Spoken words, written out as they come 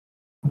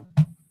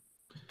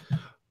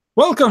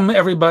Welcome,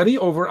 everybody,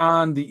 over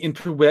on the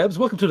interwebs.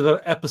 Welcome to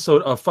the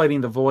episode of Fighting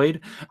the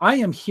Void. I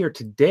am here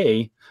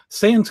today.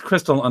 Sans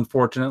Crystal,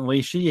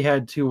 unfortunately, she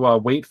had to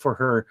wait for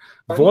her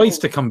voice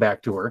to come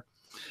back to her.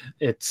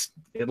 It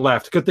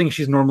left. Good thing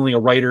she's normally a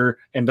writer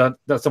and not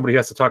somebody who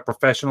has to talk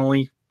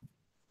professionally.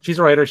 She's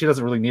a writer. She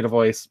doesn't really need a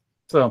voice.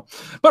 So,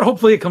 but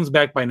hopefully it comes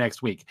back by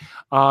next week.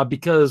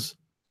 Because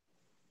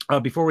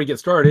before we get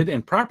started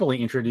and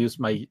properly introduce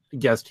my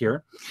guest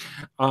here,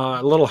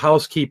 a little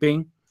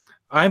housekeeping.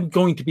 I'm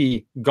going to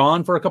be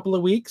gone for a couple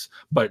of weeks,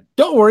 but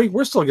don't worry,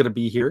 we're still going to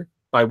be here.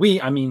 By we,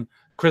 I mean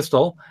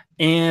Crystal,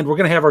 and we're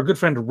going to have our good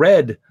friend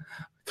Red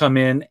come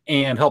in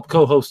and help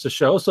co-host the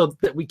show so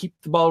that we keep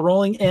the ball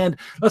rolling. And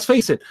let's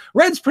face it,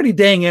 Red's pretty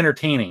dang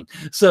entertaining.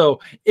 So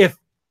if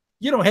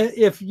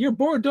you're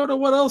bored, don't know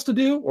what else to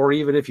do, or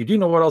even if you do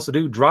know what else to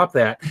do, drop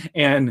that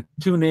and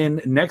tune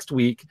in next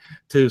week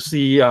to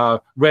see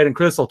Red and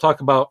Crystal talk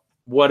about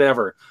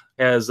whatever.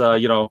 As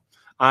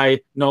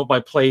I know my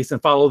place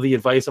and follow the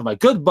advice of my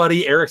good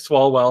buddy, Eric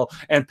Swalwell,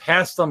 and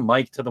pass the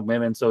mic to the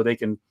women so they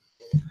can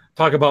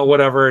talk about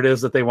whatever it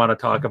is that they want to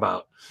talk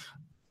about.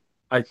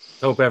 I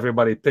hope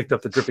everybody picked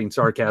up the dripping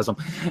sarcasm.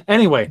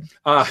 Anyway,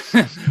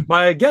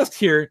 my guest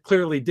here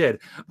clearly did.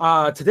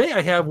 Today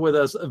I have with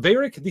us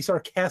Varric the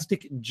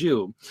Sarcastic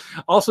Jew,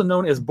 also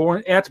known as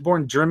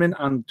Born German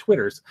on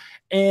Twitters.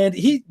 And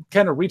he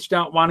kind of reached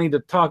out wanting to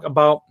talk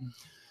about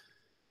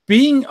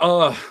being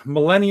a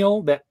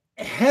millennial that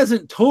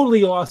hasn't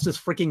totally lost his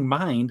freaking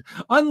mind,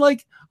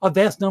 unlike a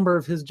vast number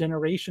of his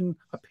generation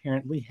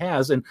apparently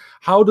has. And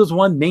how does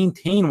one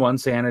maintain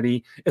one's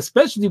sanity,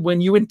 especially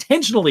when you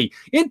intentionally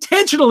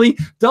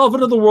delve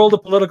into the world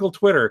of political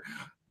Twitter?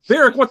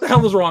 Derek, what the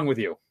hell is wrong with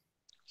you?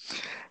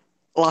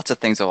 Lots of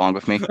things are wrong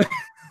with me.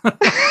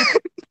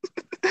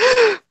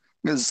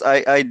 Because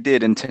I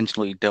did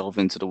intentionally delve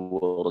into the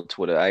world of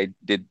Twitter. I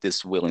did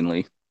this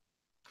willingly.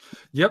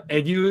 Yep,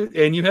 and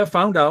you have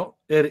found out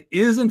that it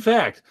is, in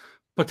fact,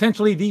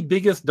 potentially the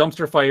biggest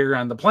dumpster fire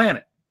on the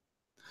planet,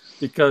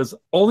 because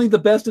only the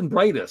best and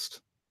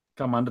brightest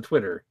come onto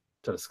Twitter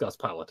to discuss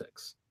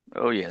politics.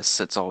 Oh yes,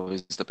 it's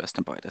always the best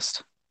and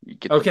brightest. You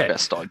get the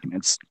best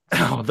arguments.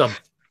 Oh, the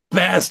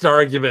best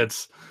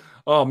arguments.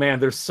 Oh man,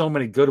 there's so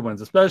many good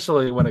ones,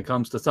 especially when it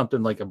comes to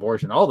something like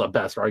abortion. All the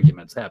best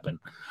arguments happen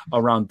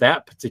around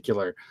that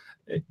particular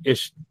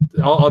issue,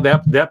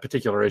 that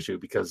particular issue,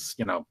 because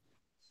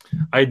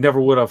I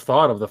never would have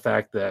thought of the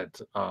fact that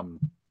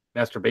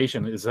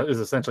masturbation is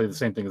essentially the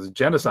same thing as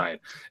genocide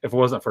if it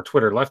wasn't for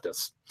Twitter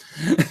leftists.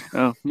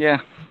 Oh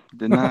yeah,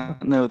 did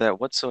not know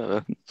that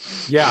whatsoever.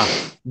 Yeah,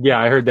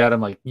 I heard that.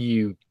 I'm like,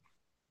 you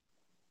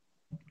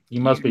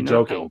must be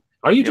joking.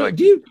 Are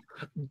you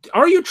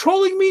are you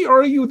trolling me, or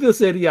are you this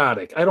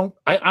idiotic?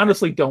 I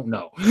honestly don't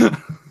know.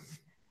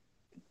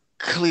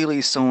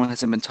 Clearly someone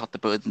hasn't been taught the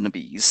birds and the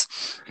bees.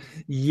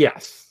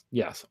 Yes,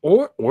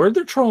 or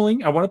they're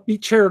trolling. I want to be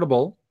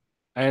charitable.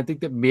 I think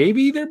that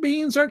maybe they're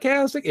being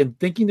sarcastic and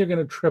thinking they're going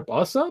to trip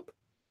us up.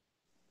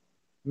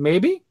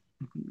 Maybe.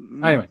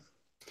 Anyway,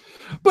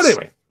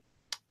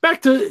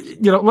 back to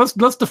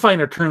let's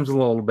define our terms a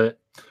little bit.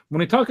 When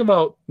we talk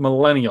about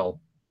millennial,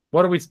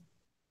 what do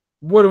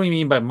we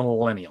mean by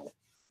millennial?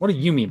 What do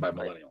you mean by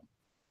millennial?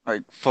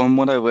 Like, from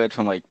what I read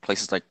from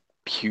places like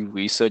Pew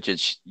Research,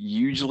 it's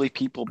usually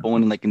people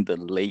born in the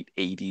late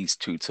 80s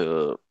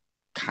to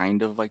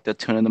kind of like the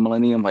turn of the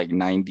millennium, like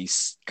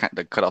 90s.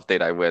 The cutoff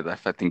date I read, I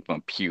think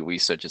from Pew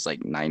Research, is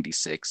like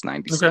 96,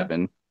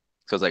 97. Okay.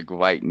 So it's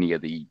right near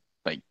the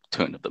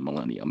turn of the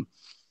millennium.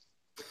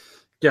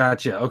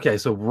 Gotcha. Okay,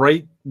 so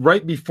right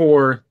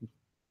before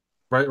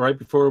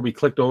we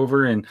clicked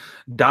over and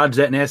dodged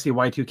that nasty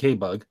Y2K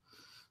bug,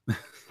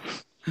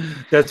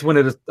 that's when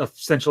it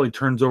essentially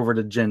turns over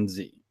to Gen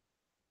Z.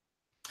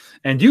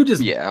 And you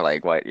just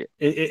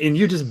and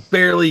you just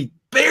barely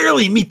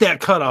meet that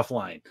cutoff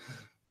line.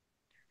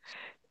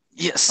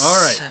 Yes. All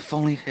right. If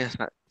only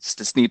I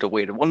just need to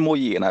wait one more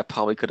year, and I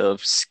probably could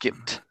have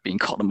skipped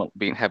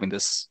having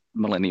this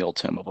millennial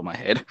term over my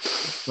head.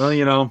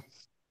 Well,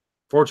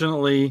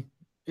 fortunately,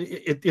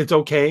 it's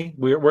okay.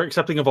 We're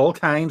accepting of all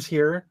kinds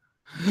here.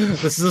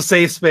 This is a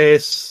safe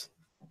space.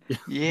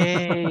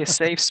 Yay, a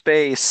safe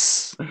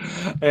space.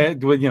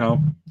 And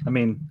I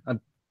mean,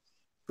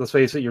 let's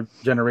face it, your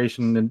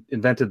generation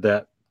invented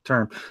that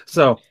term.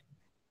 So,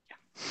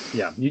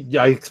 yeah,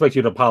 I expect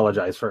you to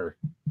apologize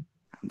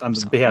on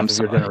behalf of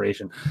your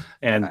generation,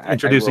 and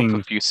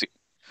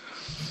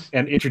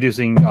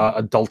introducing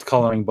adult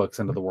coloring books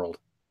into the world.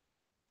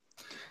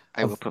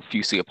 I will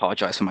profusely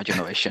apologize for my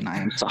generation. I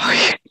am sorry.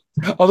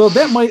 Although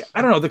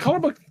I don't know,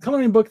 the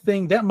coloring book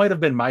thing, that might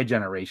have been my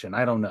generation.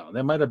 I don't know.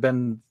 That might have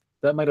been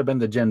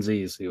the Gen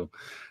Zs who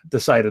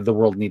decided the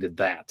world needed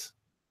that.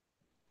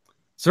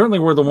 Certainly,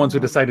 we're the ones who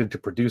decided to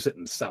produce it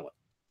and sell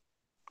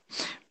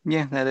it.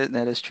 Yeah,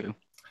 that is true.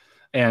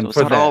 And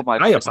for that,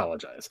 I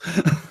apologize.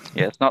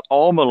 Yeah, it's not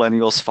all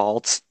millennials'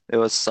 faults. There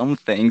were some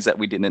things that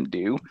we didn't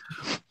do.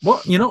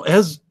 Well,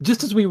 as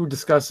we were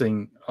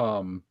discussing,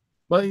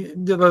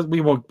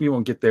 we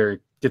won't get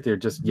there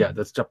just yet.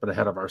 That's jumping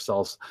ahead of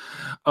ourselves.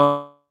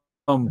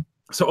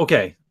 So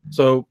okay,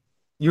 so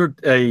you're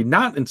a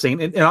not insane,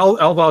 and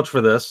I'll vouch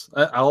for this.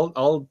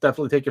 I'll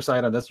definitely take your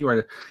side on this. You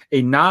are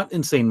a not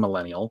insane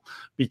millennial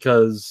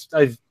because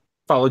I've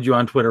followed you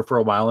on Twitter for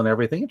a while and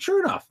everything. And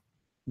sure enough,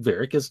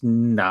 Varric is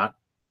not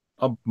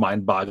a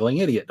mind-boggling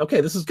idiot.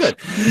 Okay, this is good.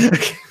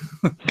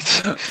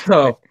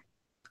 so,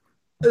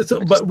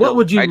 but what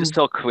would you? I just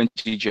tell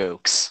cringy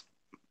jokes.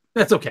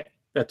 That's okay.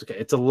 That's okay.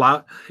 It's a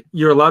lot.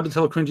 You're allowed to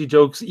tell cringy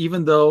jokes,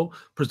 even though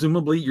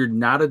presumably you're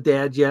not a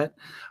dad yet.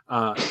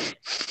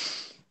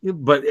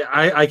 But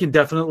I can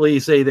definitely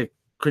say that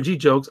cringy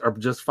jokes are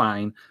just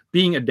fine.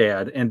 Being a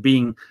dad and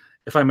being,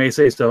 if I may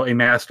say so, a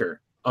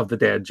master of the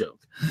dad joke.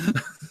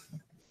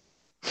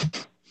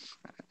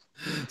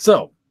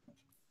 So,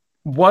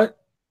 what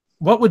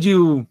would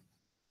you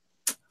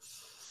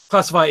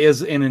classify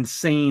as an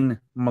insane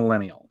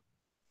millennial?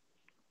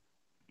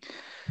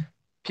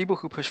 People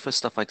who push for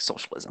stuff like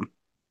socialism.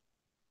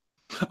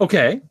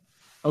 Okay.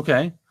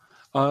 What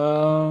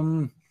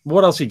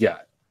else you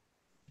got?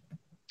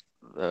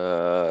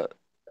 The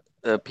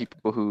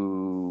people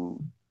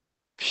who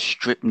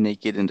strip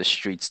naked in the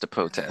streets to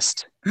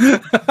protest.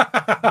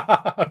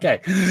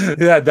 Okay.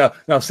 Yeah,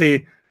 no,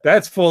 see,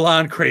 that's full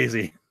on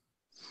crazy.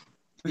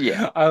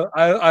 Yeah.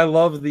 I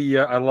love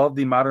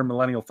the modern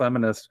millennial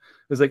feminist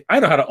who's like,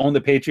 I know how to own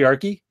the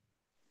patriarchy.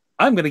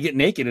 I'm gonna get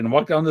naked and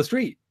walk down the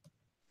street.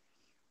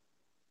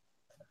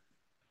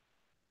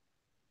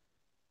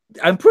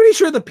 I'm pretty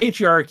sure the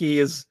patriarchy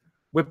is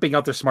whipping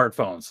out their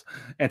smartphones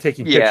and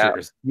taking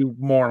pictures. You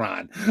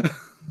moron.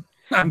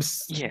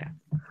 Yeah.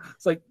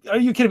 It's like, are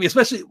you kidding me?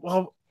 Especially,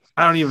 well,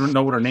 I don't even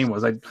know what her name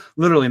was. I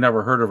literally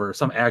never heard of her.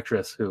 Some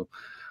actress who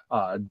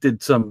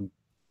did some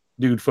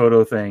nude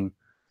photo thing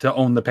to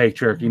own the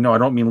patriarchy. No, I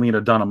don't mean Lena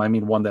Dunham. I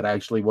mean one that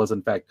actually was,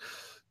 in fact,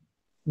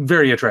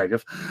 very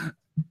attractive.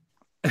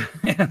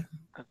 I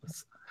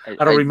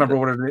don't remember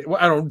what his name.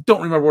 I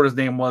don't remember what his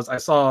name was. I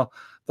saw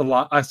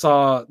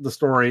the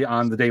story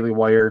on the Daily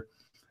Wire,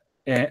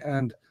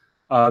 and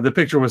the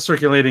picture was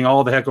circulating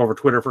all the heck over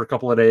Twitter for a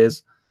couple of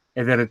days,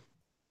 and then it,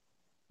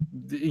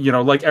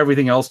 like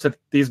everything else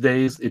these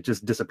days, it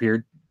just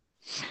disappeared.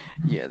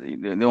 Yeah,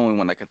 the only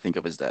one I can think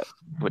of is that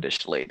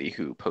British lady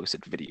who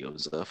posted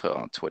videos of her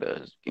on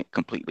Twitter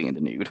completely in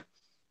the nude.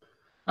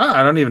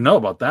 I don't even know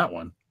about that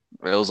one.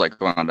 It was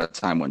like around that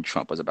time when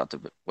Trump was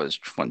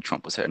when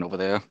Trump was heading over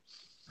there.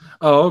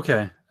 Oh,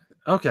 okay.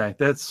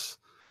 That's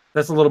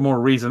a little more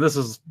reason. This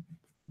is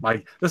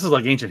like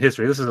ancient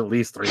history. This is at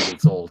least 3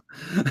 weeks old.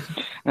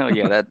 Oh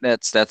yeah,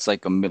 that's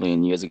like a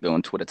million years ago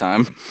in Twitter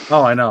time.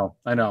 Oh, I know.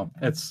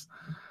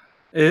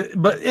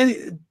 But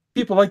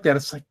people like that,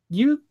 it's like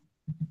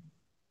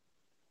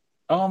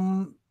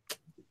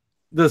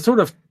the sort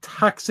of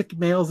toxic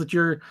males that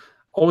you're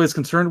always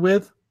concerned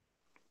with,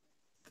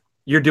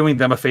 you're doing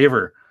them a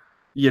favor,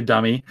 you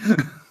dummy.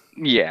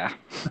 Yeah.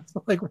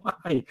 Like,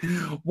 why?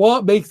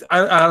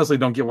 I honestly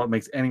don't get what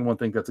makes anyone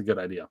think that's a good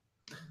idea.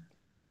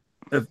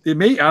 It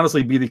may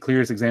honestly be the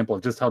clearest example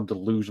of just how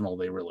delusional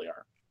they really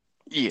are.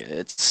 Yeah,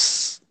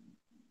 it's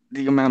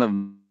the amount of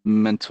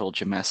mental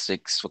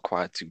gymnastics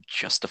required to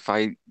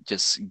justify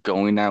just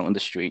going out on the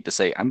street to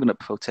say, I'm going to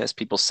protest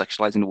people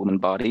sexualizing the woman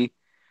body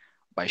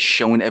by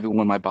showing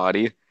everyone my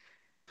body.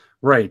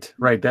 Right.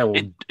 That will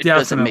it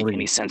doesn't make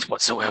any sense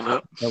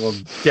whatsoever. That will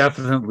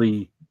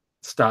definitely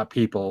stop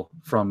people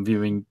from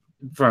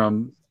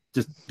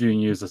just viewing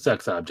you as a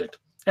sex object.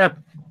 Yeah,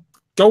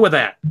 go with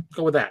that.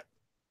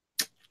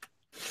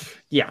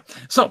 Yeah.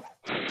 So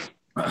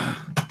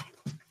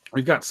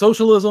we've got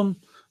socialism.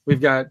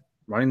 We've got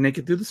running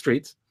naked through the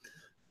streets.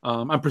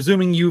 I'm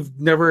presuming you've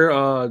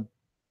never,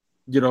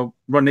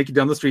 run naked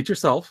down the streets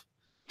yourself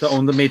to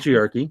own the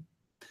matriarchy.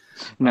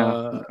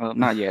 No,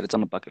 not yet. It's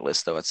on the bucket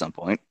list, though, at some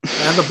point.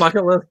 On the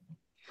bucket list?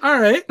 All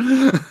right.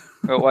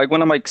 Like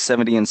when I'm like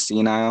 70 and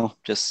senile,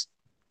 just...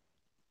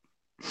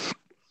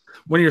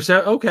 When you're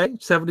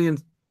 70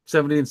 and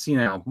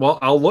senile. Well,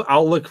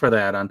 I'll look for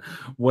that on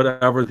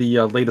whatever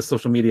the latest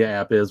social media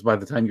app is by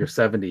the time you're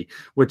 70,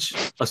 which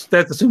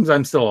that assumes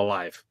I'm still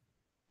alive.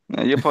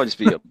 You'll probably just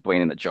be a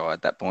brain in a jar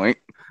at that point.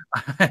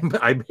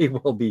 I may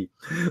well be.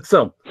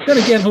 So then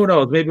again, who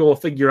knows? Maybe we'll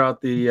figure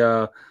out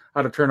the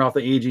how to turn off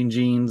the aging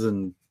genes,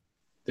 and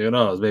who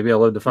knows? Maybe I'll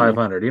live to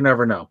 500. You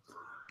never know.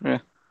 Yeah.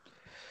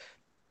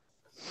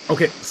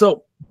 Okay,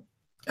 so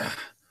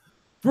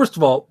first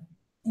of all,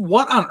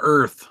 what on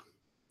earth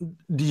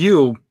do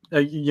you,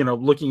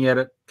 looking at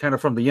it kind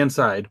of from the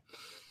inside,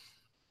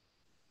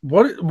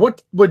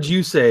 what would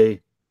you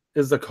say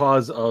is the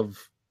cause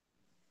of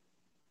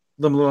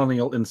the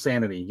millennial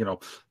insanity?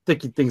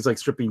 Thinking things like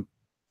stripping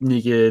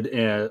naked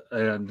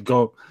and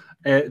go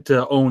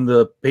to own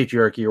the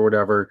patriarchy or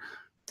whatever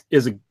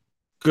is a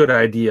good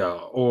idea.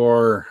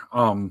 Or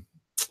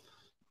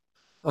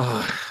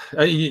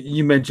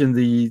you mentioned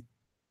the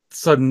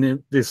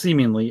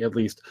seemingly at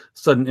least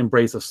sudden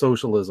embrace of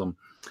socialism,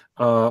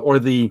 or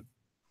the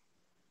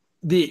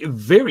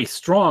very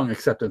strong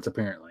acceptance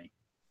apparently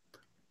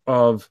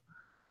of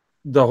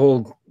the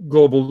whole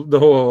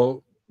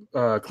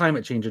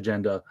climate change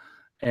agenda,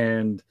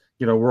 and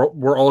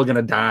we're all going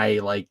to die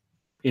like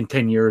in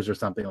 10 years or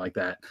something like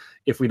that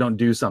if we don't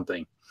do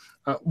something.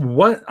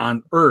 What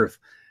on earth,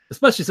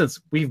 especially since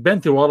we've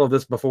been through all of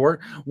this before,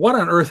 what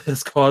on earth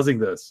is causing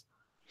this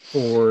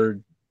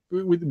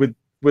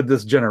with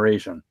this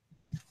generation?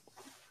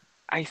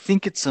 I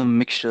think it's a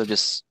mixture of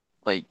just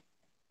like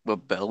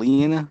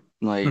rebellion,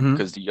 like Mm-hmm.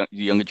 because the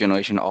younger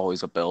generation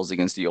always rebels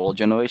against the old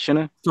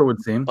generation. So it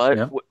would seem, But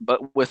yeah.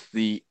 but with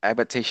the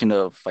adaptation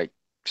of like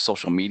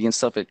social media and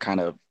stuff, it kind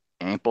of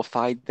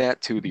amplified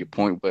that to the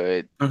point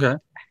Okay.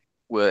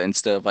 where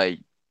instead of like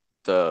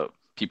the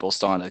people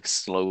starting to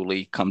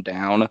slowly come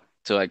down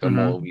to like a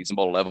more Mm-hmm.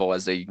 reasonable level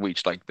as they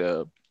reach like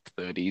the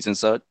 30s and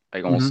such,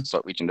 like Mm-hmm. almost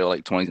start reaching their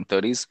like 20s and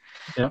 30s.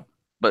 Yeah.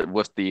 But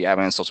with the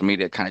advent of social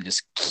media, it kind of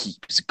just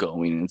keeps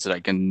going. It's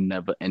like a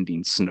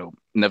never-ending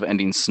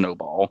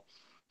snowball.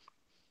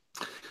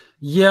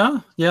 Yeah.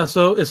 Yeah.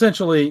 So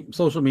essentially,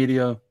 social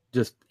media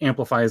just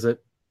amplifies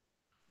it.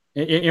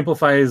 It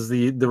amplifies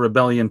the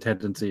rebellion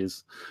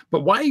tendencies.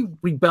 But why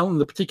rebel in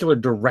the particular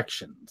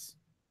directions?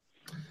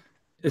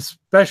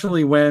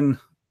 Especially when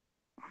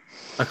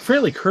a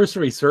fairly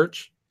cursory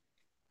search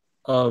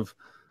of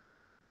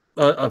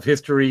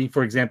history,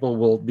 for example,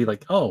 will be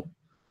like, oh,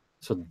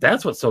 so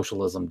that's what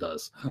socialism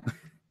does.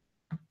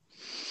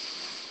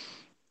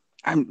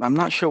 I'm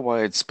not sure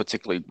why it's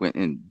particularly went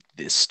in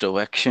this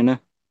direction,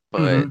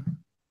 but Mm-hmm.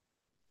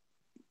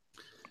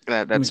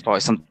 I that's mean,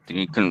 probably something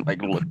you can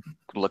like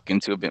look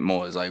into a bit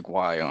more. Is like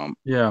why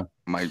yeah,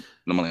 the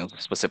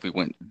millennials specifically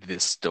went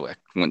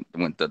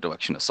the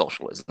direction of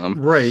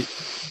socialism. right.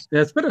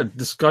 Yeah, it's been a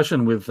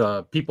discussion with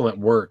people at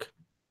work.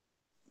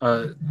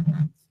 Uh,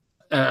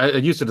 I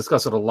used to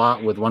discuss it a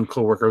lot with one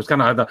coworker. It was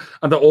kind of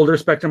on the older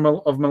spectrum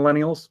of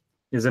millennials.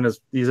 He's in his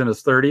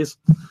 30s,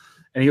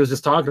 and he was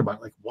just talking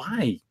about like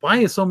why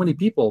is so many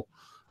people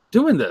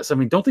doing this? I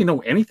mean, don't they know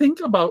anything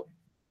about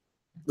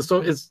the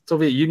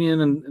Soviet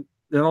Union and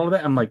all of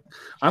that? I'm like,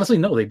 honestly,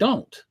 no, they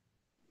don't.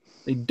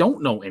 They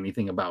don't know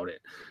anything about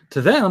it.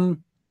 To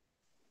them,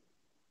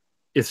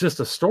 it's just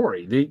a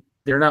story.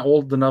 They're not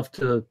old enough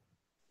to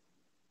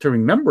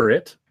remember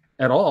it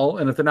at all,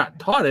 and if they're not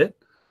taught it,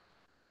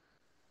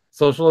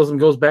 socialism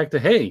goes back to,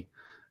 hey,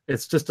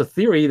 it's just a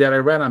theory that I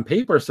read on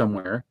paper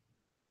somewhere,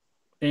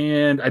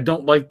 and I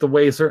don't like the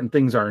way certain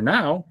things are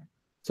now.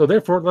 So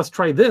therefore, let's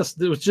try this.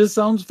 It just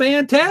sounds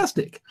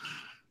fantastic.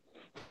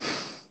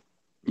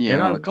 Yeah,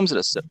 And when I'm it comes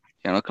to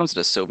when it comes to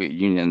the Soviet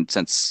Union,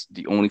 since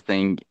the only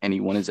thing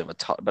anyone has ever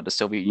taught about the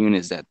Soviet Union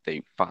is that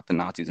they fought the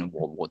Nazis in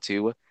World War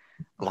II,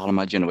 a lot of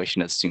my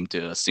generation assume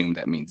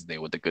that means they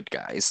were the good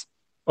guys.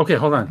 okay.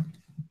 Hold on.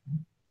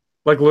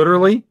 Like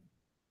literally,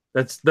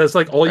 that's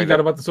like all you Like got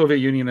that, about the Soviet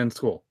Union in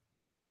school.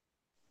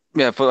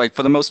 yeah, for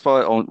the most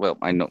part, well,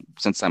 I know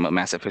since I'm a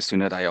massive history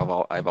nerd,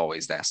 I've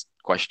always asked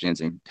questions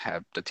and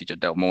have the teacher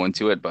delve more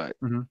into it. But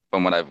Mm-hmm.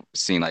 from what I've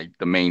seen, like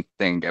the main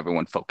thing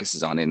everyone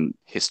focuses on in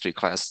history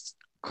class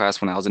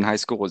when I was in high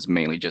school was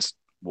mainly just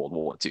World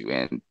War II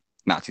and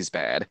Nazis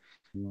bad,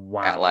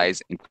 Wow.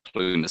 Allies,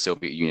 including the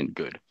Soviet Union,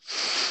 good.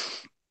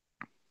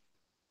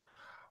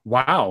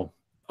 Wow.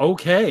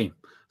 Okay.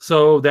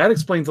 So that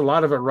explains a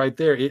lot of it right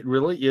there. It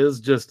really is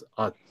just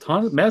a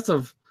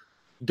massive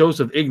dose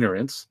of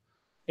ignorance.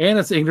 And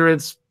it's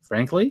ignorance,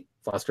 frankly,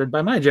 fostered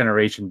by my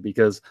generation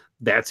because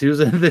that's who's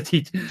in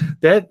the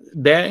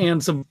that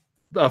and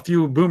a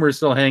few boomers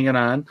still hanging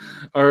on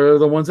are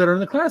the ones that are in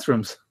the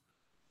classrooms.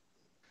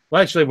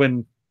 Well, actually,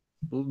 when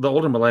the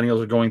older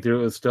millennials are going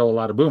through, it was still a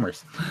lot of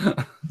boomers,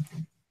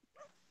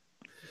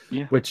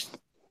 Yeah. which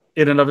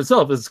in and of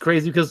itself is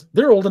crazy because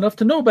they're old enough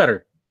to know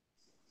better.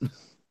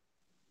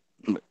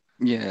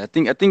 Yeah, I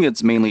think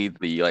it's mainly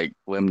the like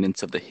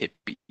remnants of the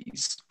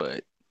hippies,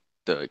 but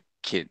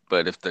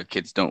if the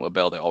kids don't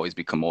rebel, they always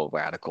become more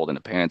radical than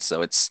the parents. So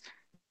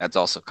that's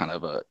also kind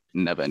of a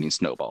never-ending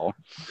snowball.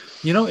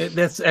 You know,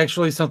 that's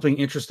actually something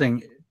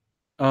interesting,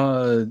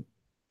 uh,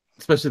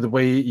 especially the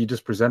way you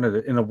just presented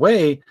it. In a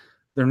way,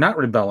 they're not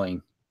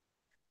rebelling.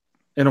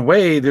 In a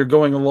way, they're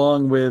going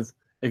along with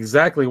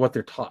exactly what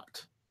they're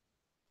taught.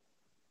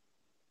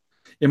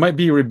 It might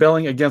be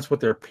rebelling against what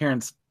their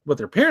parents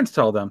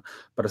tell them,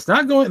 but it's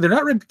not going. They're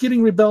not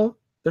getting rebel.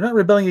 They're not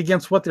rebelling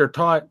against what they're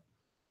taught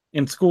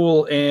in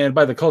school and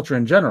by the culture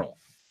in general.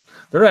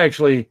 They're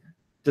actually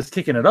just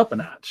kicking it up a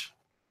notch.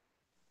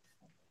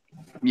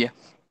 Yeah,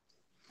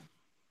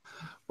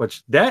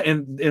 Which that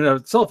in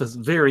itself is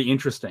very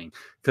interesting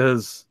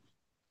because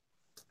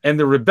and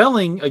they're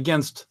rebelling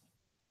against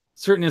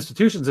certain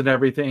institutions and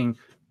everything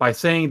by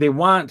saying they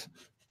want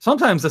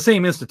sometimes the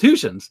same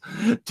institutions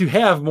to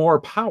have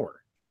more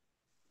power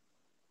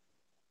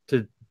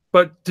to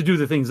but to do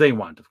the things they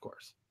want, of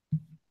course.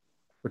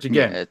 Which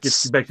yeah, again gets you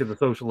it's back to the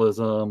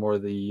socialism or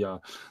the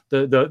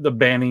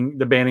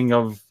banning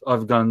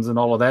of guns and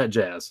all of that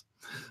jazz.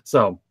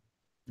 So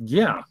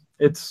yeah,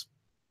 it's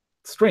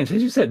strange.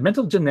 As you said,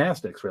 mental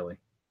gymnastics, really.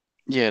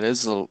 yeah,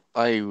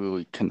 I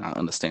really cannot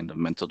understand the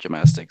mental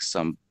gymnastics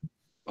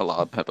a lot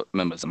of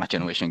members of my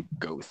generation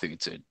go through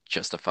to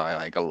justify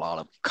like a lot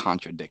of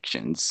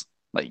contradictions.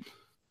 Like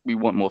we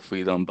want more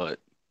freedom, but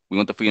we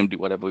want the freedom to do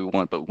whatever we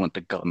want, but we want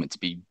the government to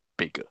be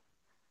bigger.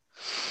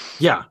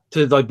 Yeah,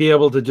 to like be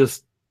able to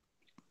just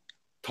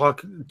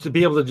talk, to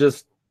be able to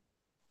just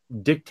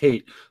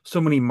dictate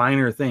so many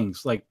minor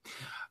things. Like,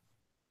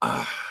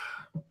 uh,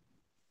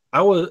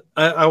 I was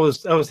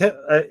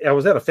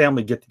at a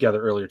family get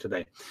together earlier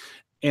today,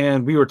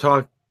 and we were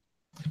talking.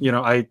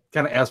 I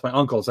kind of asked my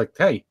uncle, it's like,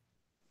 hey,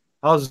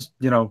 how's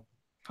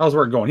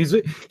work going? He's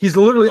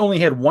literally only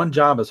had one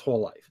job his whole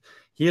life.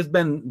 He has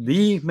been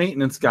the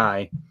maintenance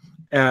guy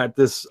at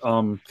this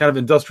kind of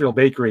industrial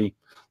bakery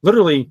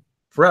literally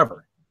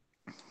forever.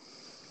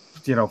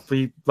 He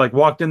like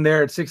walked in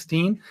there at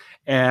 16,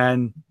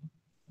 and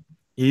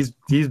he's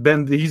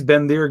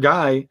been their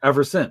guy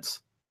ever since.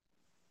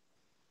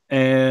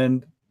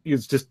 And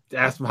he's just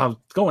asked him how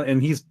it's going,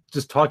 and he's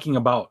just talking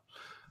about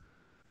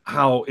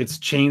how it's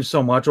changed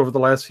so much over the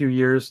last few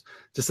years,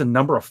 just the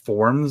number of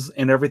forms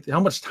and everything, how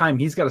much time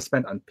he's got to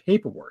spend on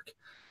paperwork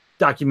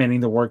documenting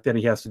the work that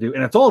he has to do,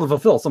 and it's all to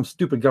fulfill some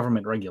stupid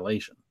government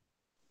regulation.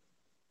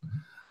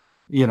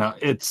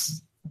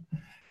 It's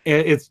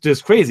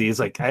just crazy. It's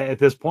like, at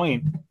this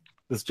point,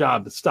 this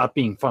job has stopped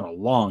being fun a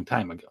long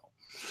time ago.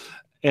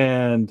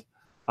 And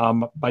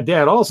my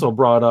dad also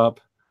brought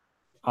up,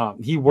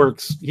 he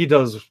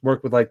does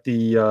work with like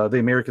the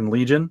American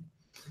Legion,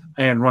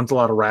 and runs a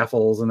lot of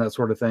raffles and that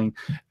sort of thing.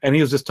 And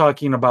he was just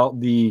talking about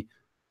the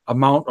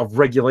amount of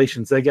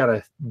regulations they got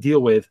to deal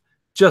with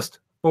just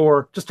to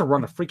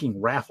run a freaking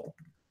raffle,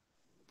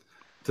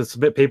 to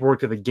submit paperwork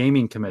to the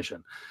Gaming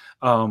Commission.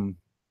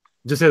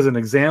 Just as an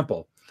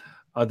example,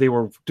 they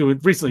were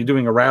recently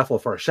doing a raffle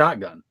for a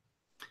shotgun,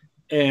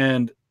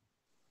 and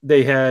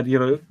they had,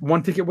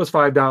 one ticket was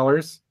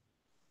 $5.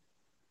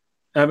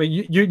 I mean,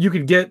 you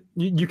could get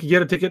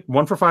a ticket,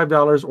 one for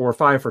 $5 or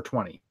 5 for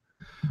 $20.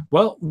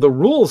 Well, the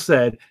rules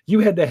said you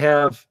had to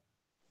have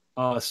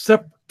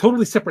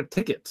totally separate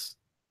tickets.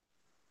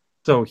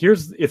 So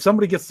if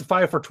somebody gets the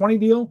 5 for $20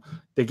 deal,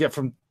 they get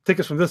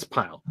tickets from this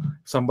pile.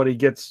 Somebody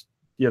gets,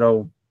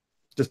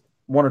 just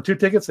 1 or 2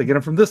 tickets, they get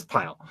them from this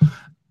pile.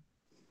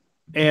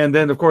 And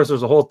then, of course,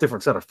 there's a whole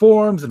different set of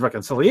forms and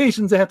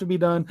reconciliations that have to be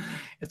done.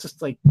 It's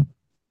just like,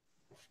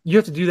 you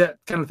have to do that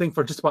kind of thing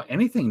for just about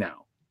anything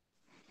now,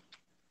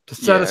 to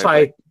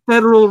satisfy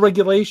federal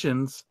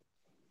regulations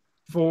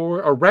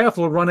for a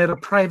raffle run at a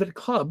private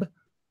club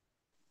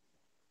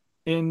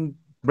in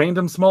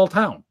random small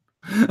town.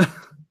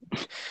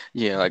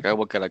 Yeah, like I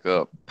work at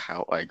a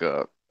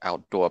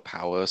outdoor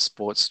power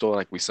sports store.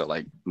 Like we sell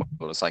like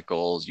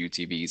motorcycles,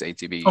 UTVs,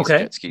 ATVs,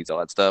 jet skis, all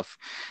that stuff.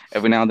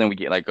 Every now and then we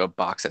get like a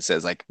box that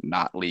says like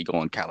not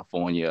legal in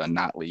California,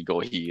 not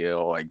legal here,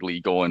 or like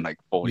legal in like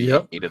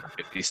 48 of the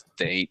 50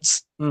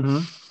 states. Mm-hmm.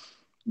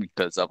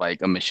 Because of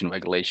like emission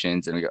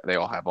regulations, and they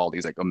all have all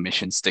these like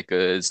emission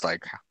stickers,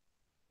 like,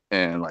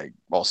 and like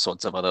all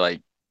sorts of other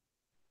like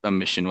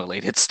emission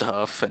related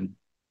stuff. And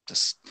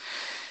just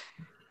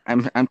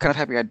I'm kind of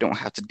happy I don't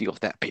have to deal with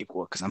that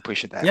paperwork, because I'm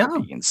pretty sure that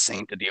would be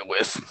insane to deal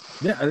with.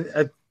 Yeah,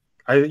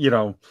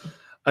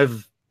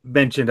 I've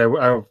mentioned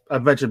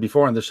I've mentioned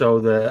before on the show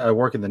that I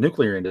work in the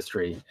nuclear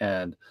industry,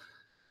 and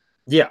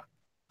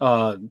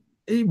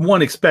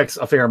one expects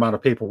a fair amount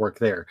of paperwork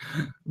there,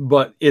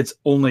 but it's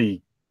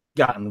only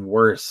gotten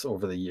worse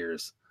over the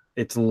years.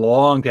 It's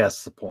long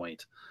past the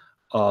point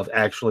of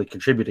actually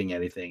contributing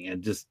anything,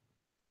 and just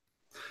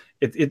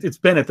it's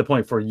been at the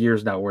point for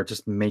years now where it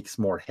just makes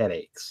more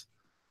headaches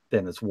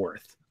than it's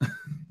worth.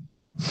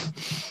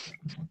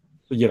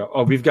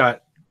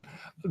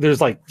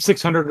 There's like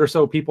 600 or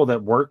so people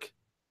that work,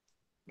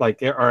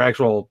 like are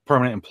actual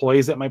permanent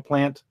employees at my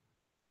plant.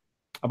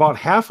 About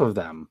half of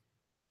them,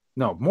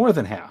 no, more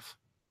than half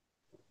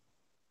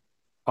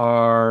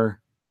are,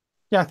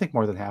 I think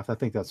more than half, I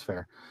think that's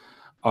fair,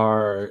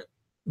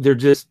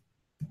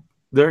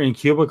 they're in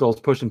cubicles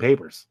pushing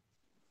papers.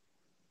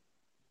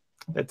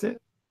 That's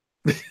it.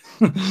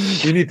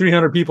 You need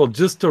 300 people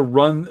just to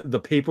run the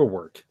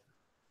paperwork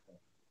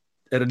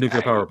at a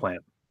nuclear power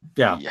plant.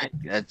 Yeah,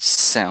 that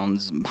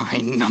sounds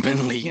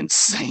mind-numbingly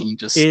insane.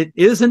 It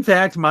is, in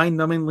fact,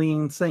 mind-numbingly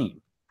insane.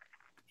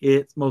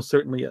 It most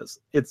certainly is.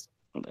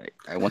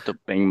 I want to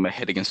bang my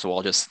head against the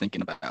wall just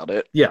thinking about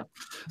it. Yeah.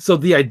 So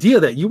the idea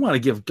that you want to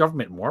give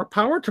government more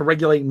power to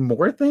regulate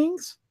more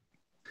things,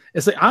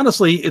 it's like,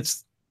 honestly,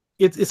 it's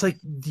like,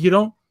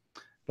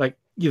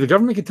 the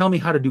government can tell me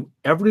how to do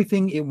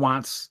everything it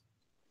wants,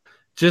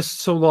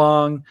 just so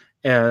long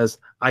as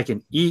I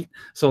can eat,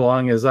 so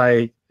long as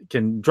I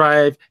can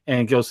drive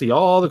and go see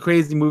all the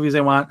crazy movies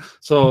I want.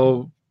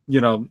 So,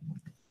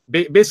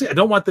 basically,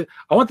 I want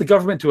the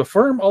government to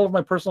affirm all of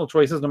my personal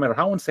choices, no matter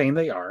how insane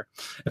they are.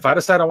 If I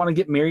decide I want to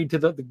get married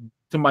to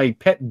my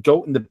pet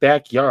goat in the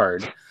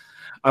backyard,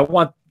 I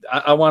want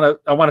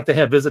it to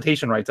have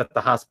visitation rights at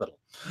the hospital.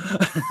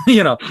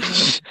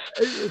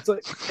 It's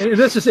like, and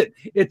that's just it.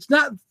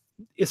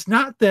 It's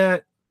not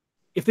that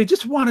if they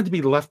just wanted to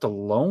be left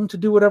alone to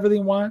do whatever they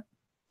want,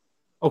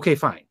 okay,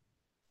 fine.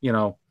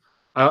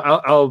 I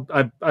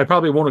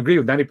probably won't agree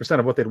with 90%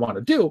 of what they'd want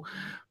to do,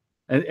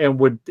 and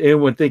would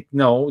think,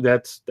 no,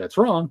 that's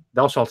wrong.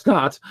 Thou shalt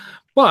not.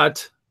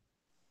 But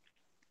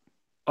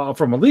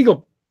from a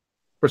legal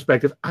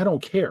perspective, I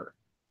don't care.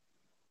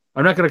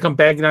 I'm not going to come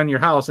banging on your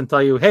house and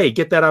tell you, hey,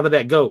 get that out of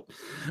that goat.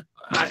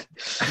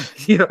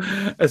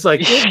 It's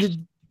like,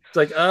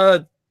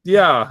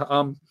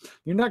 yeah,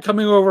 you're not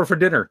coming over for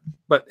dinner.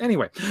 But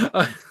anyway,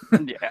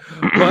 Yeah.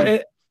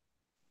 but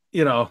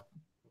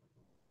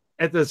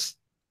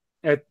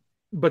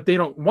but they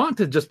don't want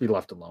to just be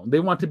left alone.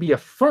 They want to be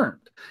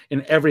affirmed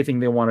in everything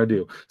they want to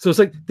do. So it's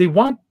like they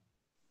want,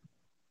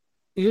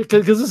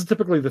 because this is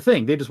typically the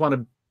thing. They just want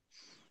to,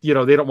 they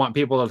don't want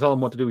people to tell them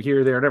what to do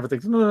here, there, and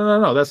everything.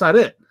 No, that's not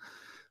it.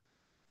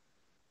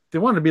 If they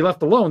wanted to be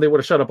left alone, they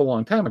would have shut up a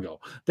long time ago.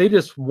 They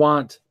just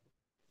want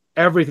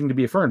everything to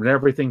be affirmed and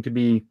everything to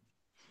be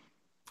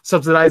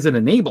subsidized and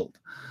enabled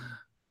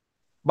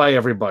by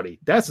everybody.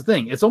 That's the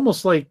thing. It's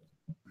almost like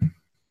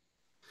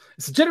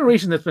it's a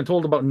generation that's been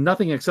told about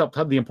nothing except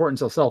the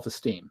importance of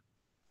self-esteem.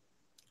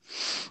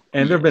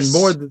 And there have been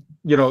more,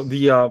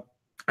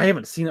 I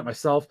haven't seen it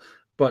myself,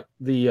 but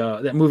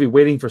that movie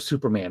Waiting for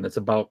Superman, it's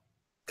about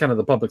kind of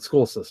the public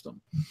school system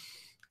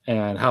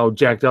and how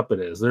jacked up it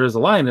is. There's a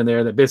line in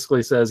there that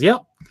basically says,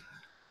 yep,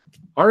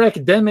 our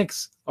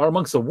academics are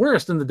amongst the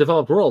worst in the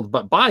developed world,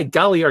 but by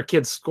golly, our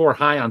kids score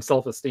high on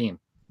self-esteem.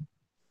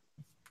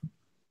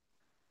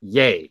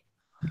 Yay.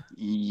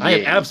 I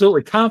am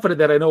absolutely confident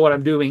that I know what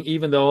I'm doing,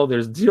 even though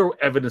there's zero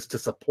evidence to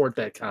support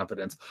that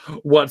confidence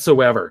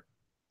whatsoever.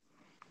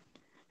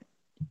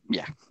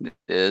 Yeah,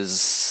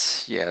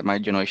 my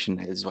generation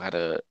is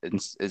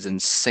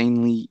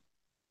insanely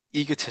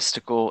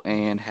egotistical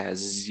and has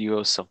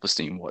zero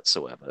self-esteem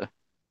whatsoever.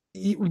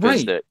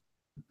 Right.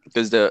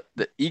 Because the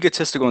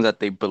egotistical is that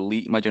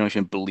my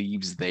generation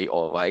believes they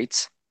are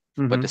right,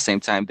 but at the same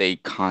time, they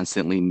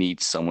constantly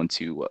need someone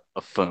to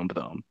affirm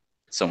them.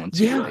 Someone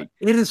to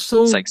it is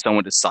so. It's like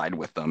someone to side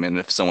with them, and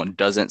if someone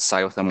doesn't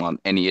side with them on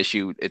any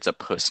issue, it's a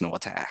personal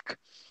attack.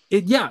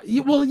 You've got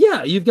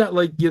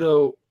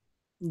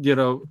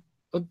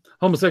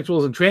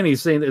homosexuals and trannies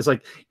saying it's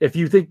like if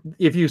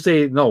you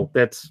say no,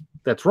 that's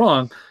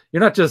wrong.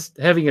 You're not just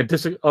having a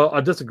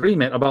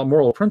disagreement about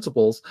moral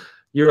principles.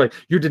 You're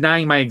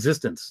denying my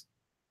existence.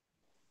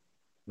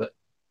 But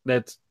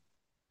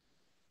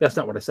that's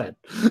not what I said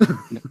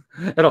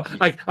at all.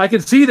 I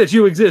can see that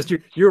you exist.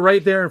 You're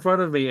right there in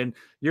front of me, and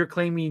you're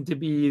claiming to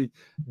be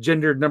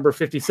gendered number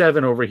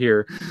 57 over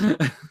here.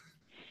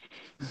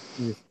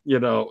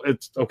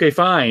 It's okay,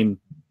 fine.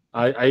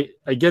 I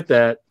get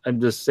that.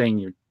 I'm just saying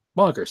you're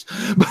bonkers.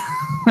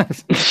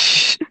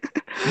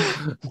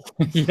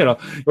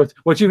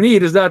 What you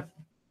need is not.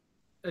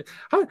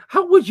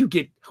 How would you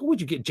get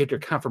gender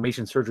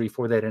confirmation surgery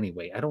for that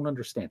anyway? I don't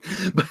understand.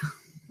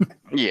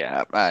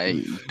 Yeah,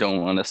 I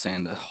don't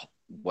understand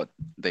what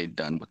they've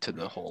done to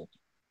the whole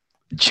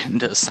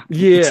gender science.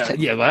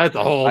 Yeah, that's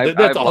a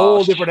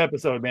whole different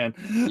episode, man.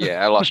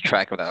 Yeah, I lost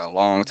track of that a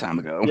long time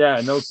ago. Yeah,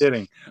 no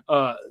kidding.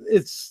 But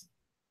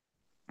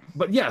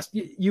yes,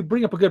 you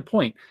bring up a good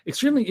point.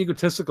 Extremely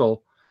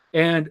egotistical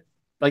and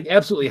like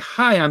absolutely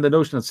high on the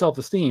notion of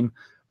self-esteem,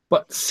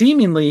 but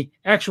seemingly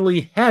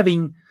actually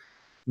having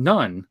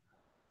none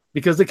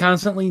because they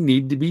constantly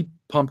need to be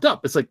pumped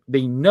up. It's like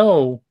they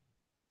know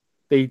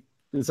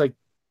it's like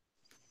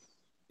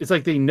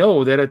they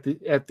know that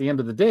at the end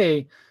of the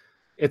day,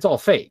 it's all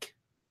fake.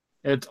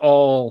 It's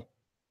all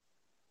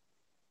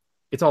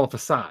a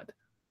facade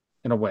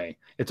in a way.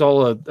 It's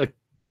all a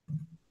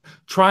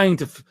trying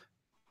to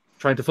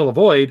fill a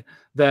void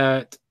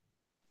that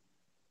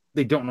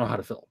they don't know how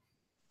to fill.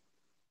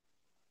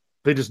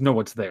 They just know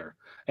it's there,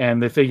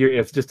 and they figure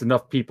if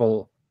enough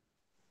people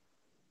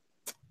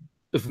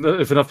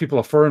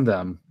affirm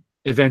them,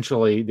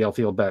 eventually they'll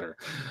feel better.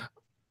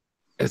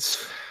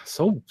 It's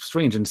so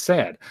strange and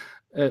sad.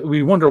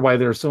 We wonder why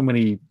there are so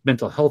many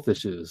mental health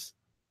issues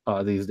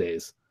these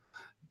days.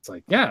 It's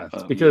like,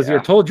 it's because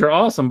you're told you're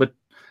awesome,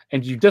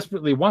 and you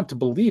desperately want to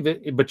believe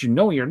it, but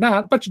you're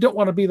not, but you don't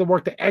want to be the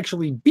work to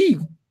actually be.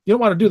 You don't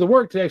want to do the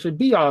work to actually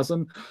be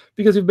awesome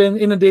because you've been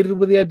inundated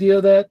with the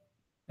idea that,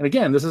 and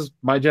again, this is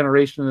my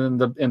generation and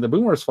the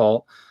boomers'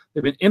 fault.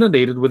 They've been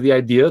inundated with the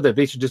idea that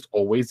they should just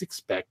always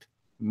expect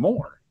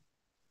more.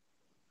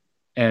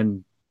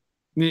 And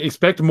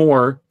expect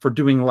more for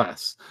doing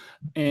less.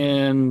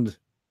 And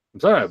I'm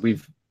sorry,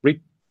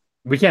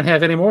 we can't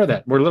have any more of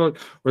that. We're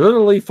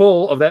literally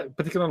full of that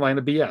particular line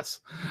of BS.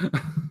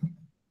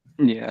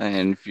 Yeah,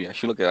 and if you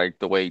actually look at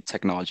the way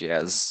technology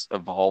has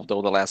evolved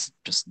over the last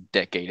just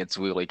decade, it's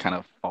really kind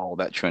of followed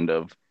that trend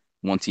of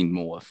wanting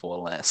more for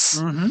less.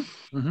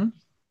 Mm-hmm. Mm-hmm.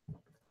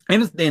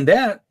 And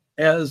that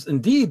has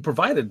indeed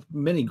provided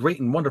many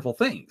great and wonderful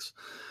things.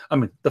 I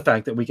mean, the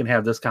fact that we can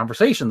have this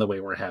conversation the way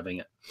we're having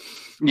it.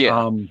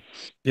 Yeah.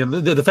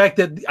 The fact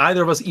that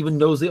either of us even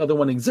knows the other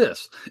one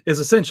exists is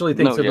essentially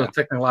thanks to those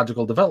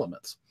technological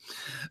developments.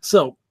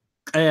 So,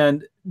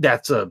 and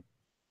that's a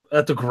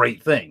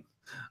great thing.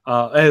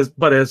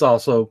 But it's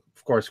also,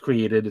 of course,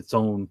 created its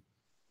own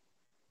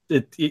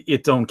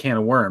can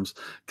of worms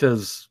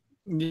because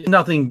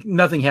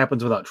nothing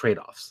happens without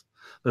trade-offs.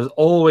 There's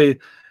always,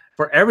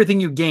 for everything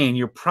you gain,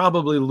 you're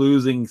probably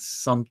losing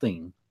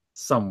something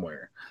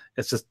somewhere.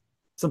 It's just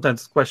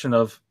sometimes a question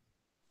of,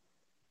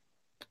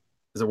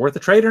 is it worth the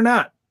trade or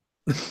not?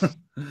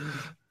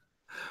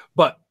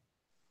 But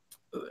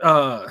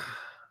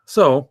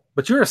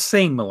but you're a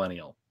sane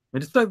millennial. We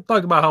just talked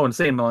about how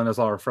insane millennials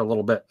are for a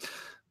little bit.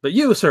 But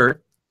you,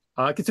 sir,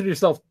 consider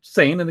yourself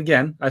sane. And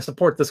again, I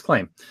support this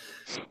claim.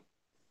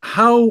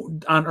 How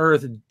on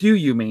earth do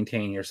you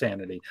maintain your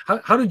sanity?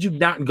 How did you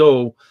not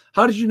go?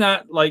 How did you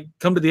not like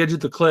come to the edge of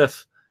the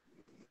cliff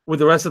with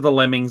the rest of the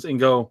lemmings and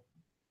go,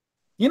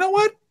 you know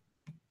what?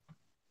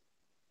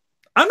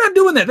 I'm not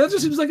doing that. That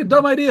just seems like a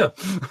dumb idea.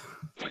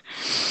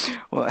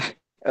 Well,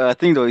 I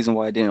think the reason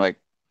why I didn't like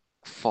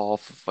fall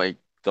for like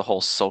the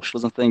whole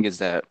socialism thing is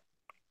that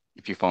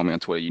if you follow me on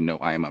Twitter, you know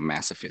I am a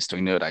massive history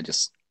nerd. I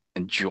just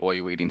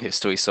enjoy reading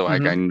history, so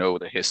like I Mm-hmm. know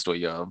the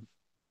history of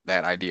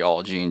that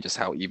ideology and just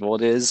how evil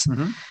it is.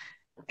 Mm-hmm.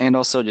 And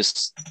also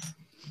just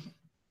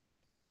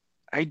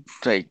I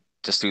like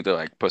just through the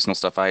like personal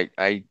stuff,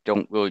 I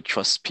don't really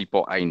trust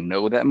people I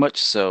know that much,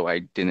 so I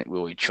didn't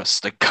really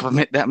trust the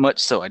government that much,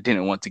 so I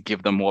didn't want to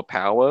give them more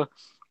power,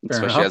 Fair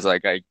especially enough. as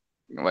I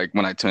like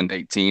when I turned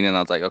 18 and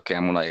I was like, okay,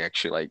 I'm gonna like,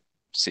 actually like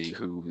see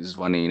who's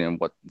running and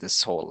what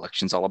this whole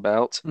election's all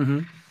about. Mm-hmm.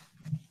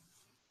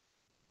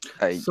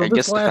 So I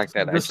guess the fact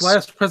that I this just last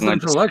wanted to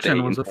presidential election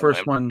stay was in the first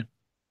homeland. one.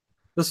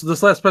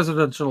 This last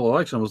presidential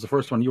election was the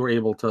first one you were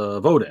able to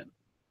vote in.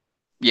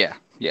 Yeah,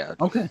 yeah.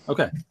 Okay.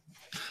 Okay.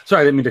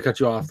 Sorry, I didn't mean to cut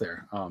you off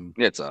there.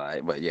 It's all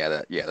right, but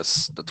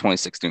this the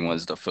 2016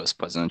 was the first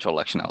presidential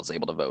election I was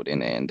able to vote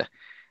in, and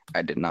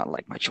I did not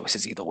like my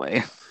choices either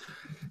way.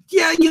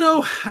 Yeah,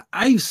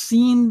 I've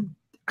seen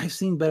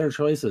better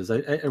choices. I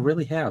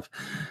really have,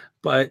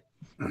 but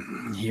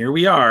here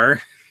we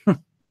are.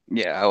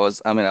 Yeah, I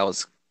was I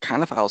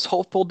was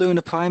hopeful during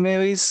the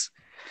primaries,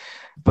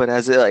 but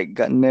as it like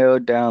got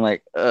narrowed down,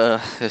 like,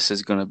 this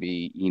is gonna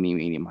be eeny,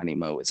 meeny, miny,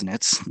 mo, isn't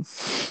it?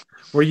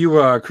 Were you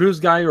a Cruz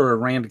guy or a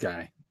Rand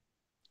guy?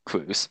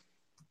 Cruz.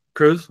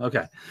 Cruz.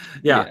 Okay.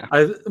 Yeah.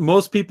 Yeah.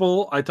 Most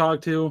people I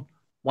talk to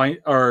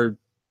are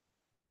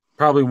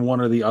probably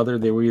one or the other.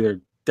 They were either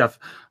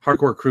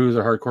hardcore Cruz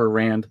or hardcore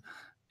Rand,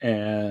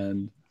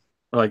 and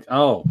like,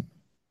 oh,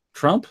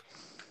 Trump,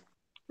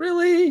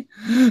 really?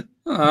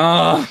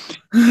 Oh.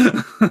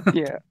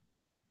 Yeah.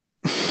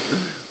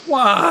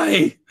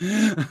 Why?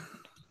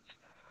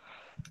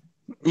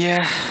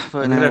 Yeah,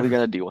 but And now we then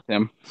gotta deal with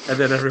him.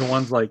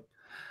 everyone's like,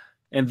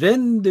 and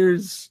then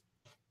there's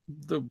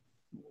the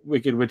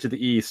Wicked Witch of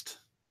the East.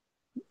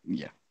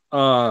 Yeah.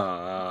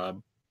 Uh,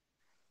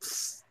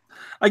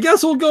 I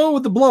guess we'll go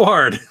with the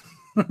blowhard.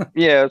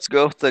 Yeah, let's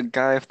go with the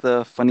guy with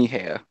the funny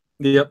hair.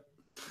 Yep.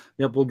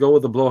 Yep, we'll go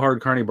with the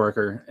blowhard Carney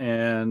Barker.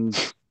 And,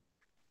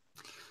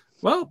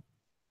 well,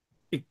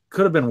 it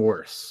could have been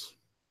worse.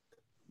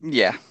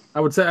 Yeah.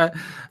 I would say,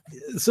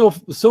 so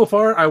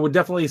far, I would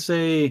definitely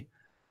say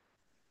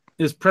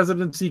his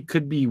presidency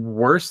could be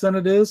worse than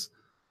it is,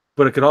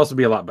 but it could also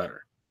be a lot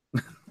better.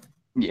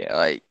 Yeah,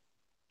 like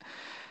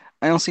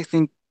I honestly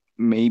think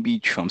maybe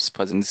Trump's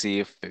presidency,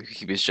 if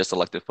he was just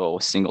elected for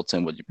a single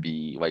term, would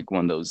be like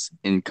one of those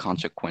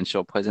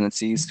inconsequential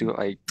presidencies to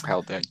like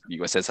how the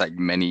US has like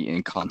many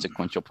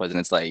inconsequential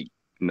presidents, like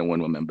no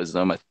one remembers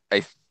them.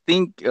 I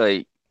think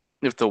like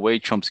if the way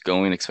Trump's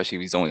going, especially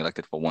if he's only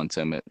elected for one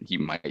term, he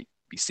might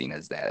be seen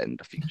as that in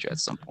the future at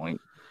some point.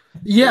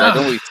 Because I Yeah.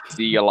 don't really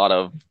see a lot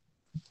of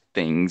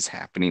things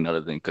happening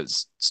other than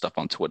because stuff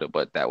on Twitter,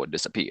 but that would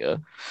disappear.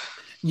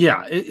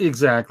 Yeah,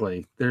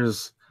 exactly.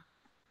 There's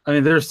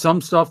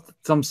some stuff,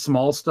 some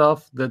small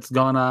stuff that's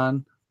gone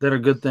on that are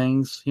good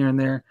things here and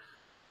there,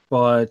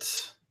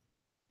 but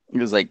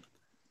Because like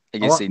I a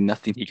guess lot, say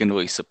nothing he can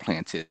really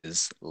supplant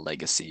his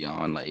legacy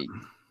on, like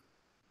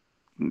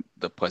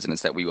the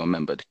presidents that we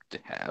remembered to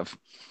have.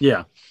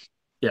 yeah,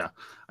 yeah.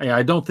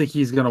 I don't think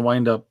he's going to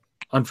wind up.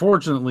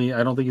 Unfortunately,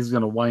 I don't think he's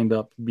going to wind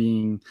up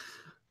being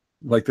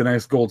like the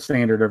nice gold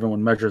standard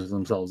everyone measures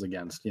themselves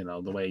against.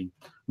 The way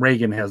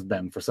Reagan has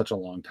been for such a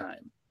long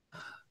time.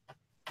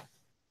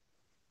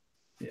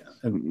 Yeah,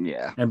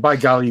 Yeah. and by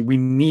golly, we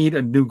need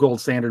a new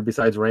gold standard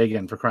besides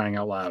Reagan, for crying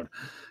out loud,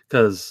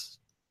 because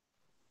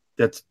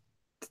it's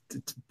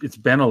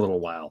been a little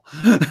while.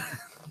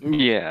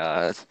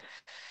 Yeah.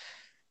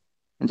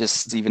 And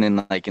just even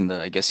in like in the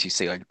I guess you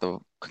say like the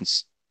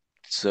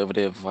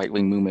conservative right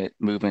wing movement,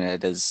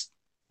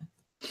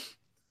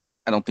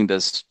 I don't think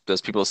there's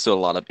people still a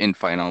lot of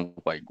infight on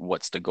like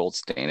what's the gold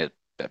standard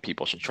that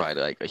people should try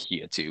to like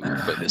adhere to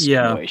for this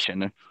Yeah,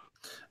 generation.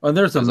 and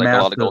there's a There's like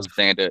a lot of gold massive.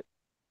 standard.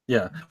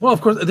 Yeah, well,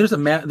 of course,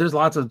 there's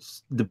lots of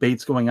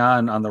debates going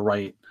on the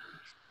right,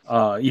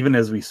 even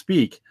as we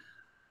speak.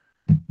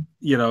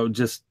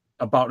 Just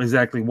about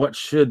exactly what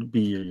should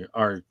be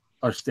our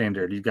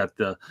standard. You've got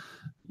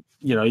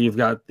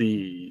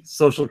the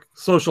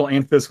social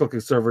and fiscal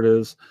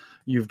conservatives.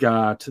 You've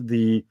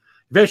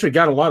actually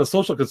got a lot of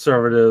social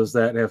conservatives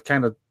that have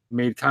kind of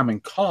made common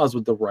cause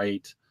with the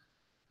right,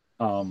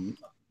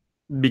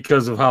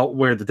 because of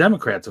where the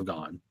Democrats have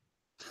gone,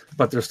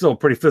 but they're still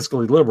pretty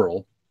fiscally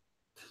liberal.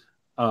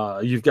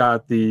 You've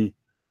got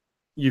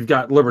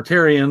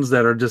libertarians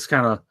that are just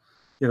kind of,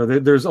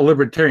 there's a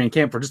libertarian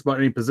camp for just about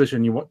any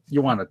position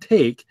you want to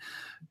take.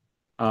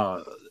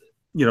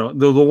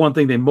 the one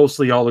thing they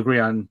mostly all agree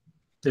on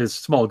is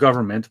small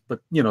government, but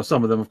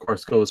some of them, of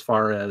course, goes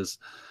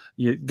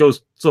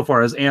so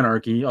far as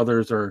anarchy.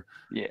 Others are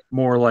Yeah.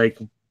 more like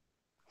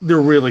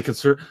they're really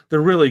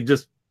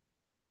just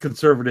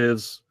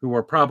conservatives who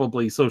are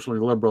probably socially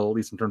liberal, at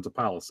least in terms of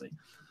policy.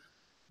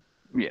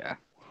 Yeah.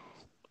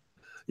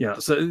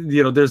 So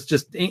there's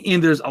just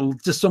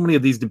so many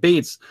of these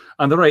debates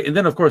on the right, and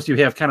then of course you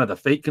have kind of the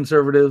fake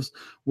conservatives,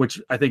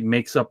 which I think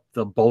makes up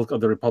the bulk of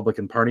the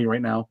Republican Party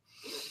right now.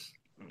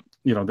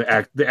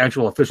 The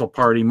actual official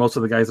party, most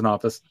of the guys in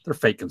office, they're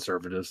fake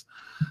conservatives.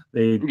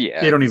 They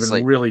don't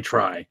even really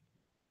try.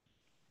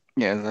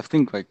 Yeah, I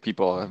think like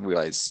people have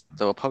realized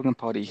the Republican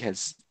Party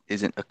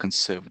isn't a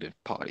conservative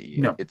party.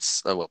 No.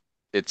 It's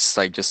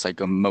like just like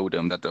a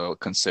modem that the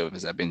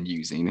conservatives have been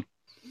using.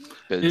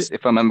 Because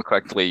if I remember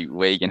correctly,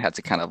 Reagan had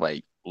to kind of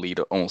like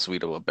almost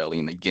lead a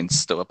rebellion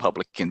against the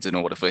Republicans in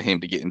order for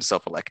him to get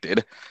himself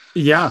elected.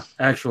 Yeah,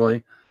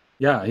 actually.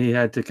 Yeah, he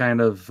had to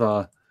kind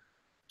of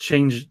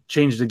change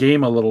the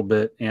game a little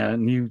bit,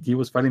 and he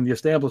was fighting the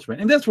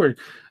establishment. And that's where,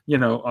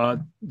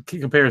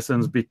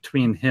 comparisons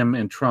between him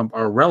and Trump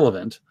are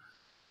relevant.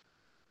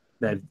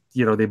 That,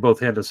 they both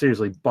had to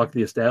seriously buck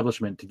the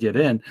establishment to get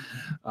in.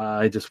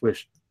 I just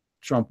wish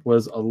Trump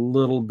was a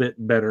little bit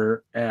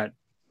better at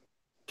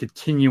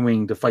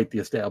continuing to fight the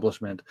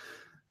establishment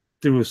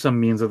through some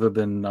means other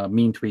than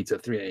mean tweets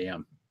at 3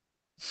 a.m.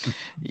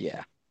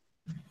 Yeah.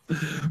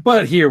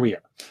 But here we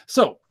are.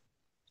 So,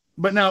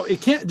 but now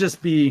it can't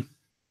just be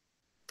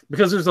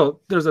because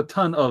there's a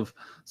ton of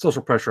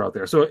social pressure out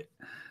there. So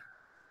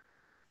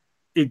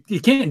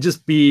it can't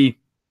just be,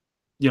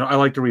 I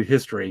like to read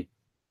history,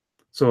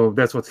 so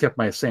that's what's kept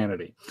my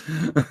sanity.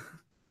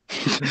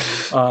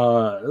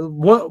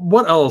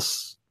 What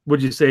else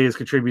would you say has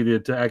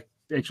contributed to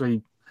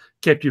actually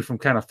kept you from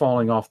kind of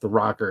falling off the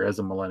rocker as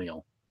a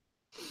millennial?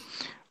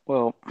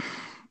 Well,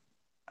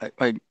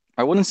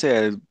 I wouldn't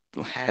say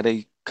I had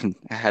a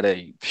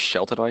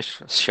sheltered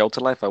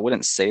life. I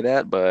wouldn't say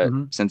that, but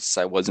since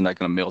I wasn't like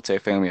in a military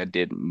family, I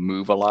did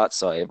move a lot,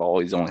 so I've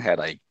always only had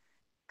like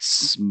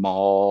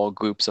small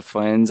groups of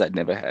friends.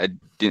 Didn't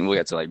really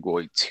have to like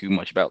worry too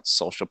much about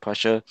social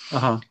pressure.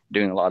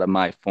 During a lot of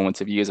my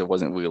formative years, it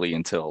wasn't really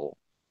until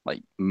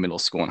like middle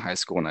school and high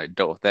school and I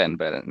dealt with that.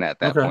 But at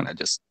that point, I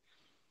just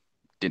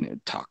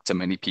didn't talk to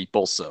many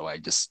people, so I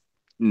just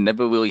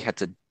never really had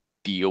to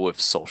deal with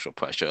social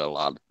pressure a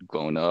lot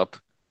growing up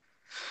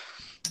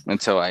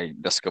until I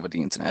discovered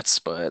the internet.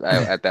 But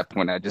at that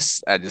point, I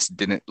just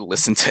didn't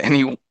listen to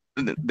anyone.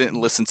 Didn't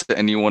listen to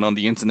anyone on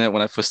the internet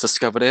when I first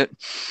discovered it.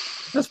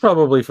 That's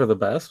probably for the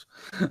best.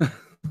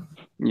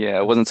 Yeah,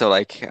 it wasn't until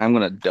like I'm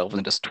gonna delve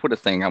into this Twitter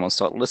thing. I'm gonna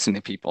start listening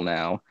to people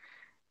now.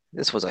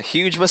 This was a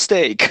huge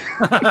mistake.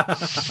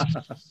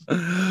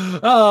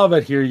 Oh,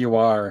 but here you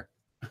are.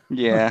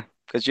 Yeah,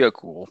 because you're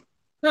cool.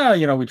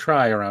 Well, we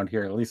try around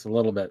here at least a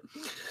little bit.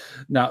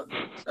 Now,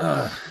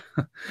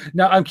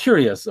 now I'm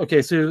curious.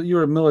 Okay, so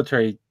you're a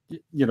military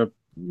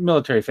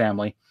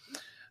family.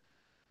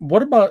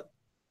 What about?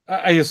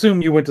 I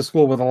assume you went to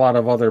school with a lot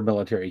of other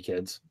military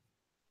kids.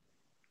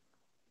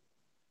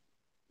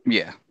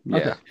 Yeah.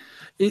 Okay.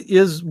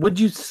 What would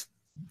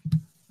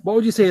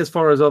you say as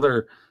far as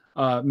other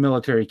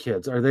military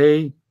kids? Are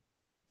they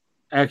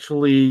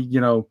actually,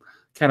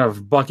 kind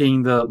of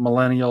bucking the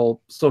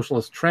millennial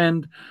socialist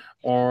trend,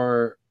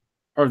 or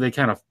are they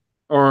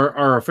or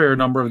are a fair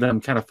number of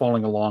them kind of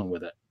falling along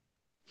with it?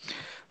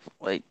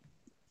 Like,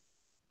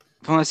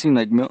 from what I've seen,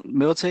 like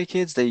military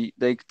kids, they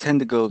tend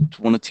to go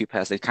one or two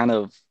paths. They kind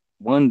of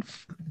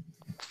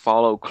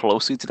follow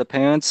closely to the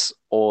parents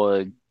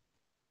or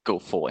go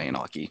full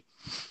anarchy.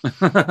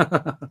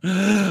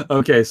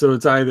 Okay, so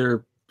it's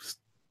either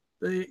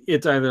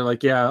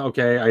like, yeah,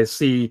 okay, I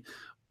see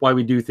why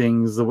we do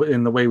things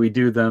in the way we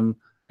do them,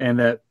 and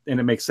it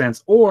makes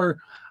sense, or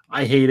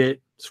I hate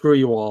it, screw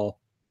you all,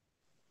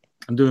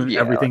 I'm doing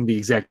everything the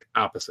exact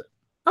opposite.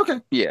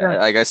 Okay. Yeah,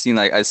 like I've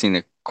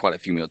seen quite a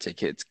few military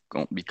kids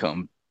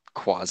become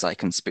quasi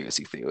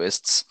conspiracy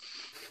theorists.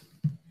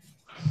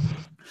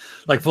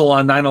 Like full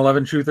on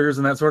 9/11 truthers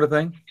and that sort of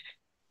thing?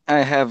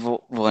 I have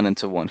run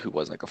into one who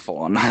was like a full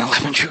on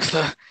 9/11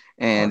 truther,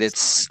 and it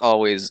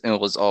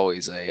was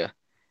always a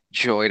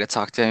joy to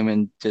talk to him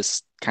and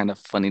just kind of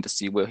funny to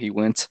see where he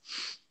went.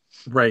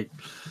 Right.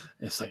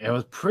 It's like, I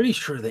was pretty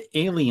sure the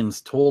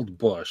aliens told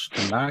Bush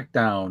to knock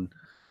down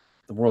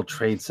the World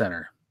Trade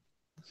Center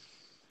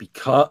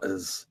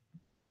because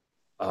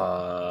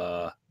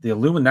the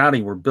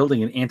Illuminati were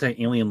building an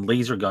anti-alien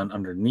laser gun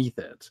underneath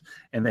it,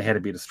 and they had to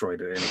be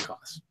destroyed at any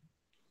cost.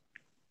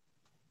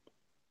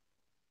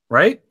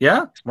 Right?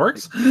 Yeah,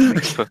 works.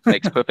 Makes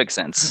perfect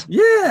sense.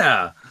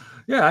 Yeah,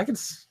 I can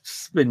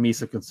spin me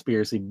some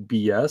conspiracy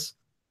BS.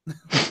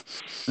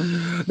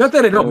 Not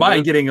that I don't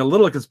mind getting a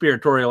little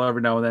conspiratorial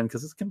every now and then,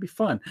 because it can be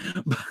fun.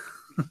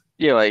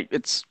 Yeah, like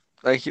it's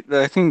like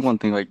I think one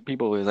thing like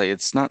people is like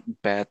it's not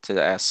bad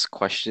to ask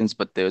questions,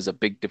 but there's a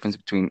big difference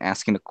between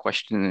asking a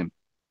question and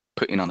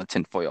putting on a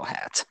tinfoil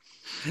hat.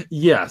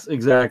 Yes,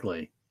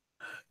 exactly.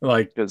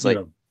 Like,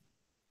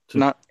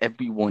 not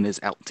everyone is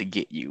out to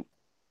get you.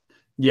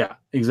 Yeah,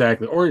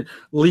 exactly. Or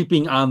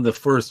leaping on the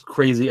first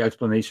crazy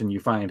explanation you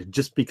find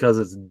just because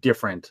it's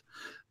different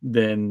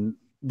than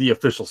the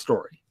official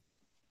story.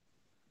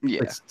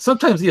 Yeah. Like,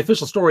 sometimes the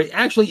official story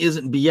actually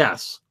isn't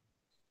BS.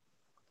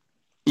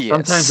 Yes.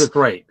 Sometimes it's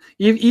right.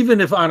 Even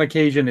if on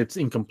occasion it's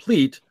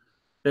incomplete,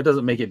 that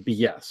doesn't make it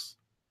BS.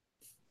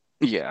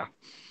 Yeah.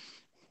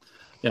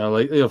 You know,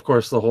 like, of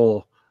course, the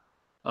whole,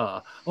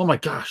 oh my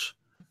gosh,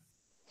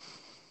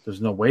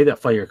 there's no way that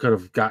fire could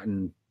have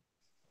gotten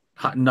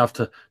hot enough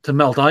to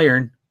melt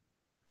iron.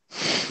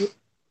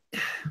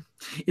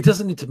 It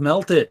doesn't need to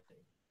melt it.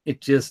 It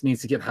just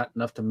needs to get hot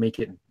enough to make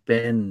it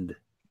bend.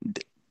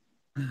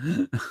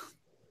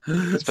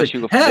 Especially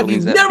like, with have you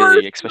buildings that never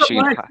big, especially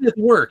in blacksmith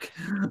work?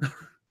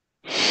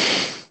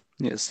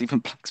 Yes, even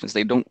blacksmiths,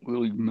 they don't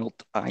really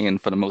melt iron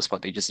for the most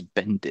part. They just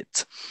bend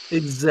it.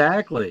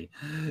 Exactly.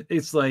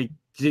 It's like,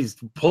 geez,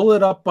 pull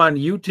it up on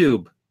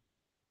YouTube.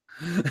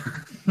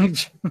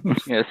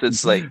 Yes,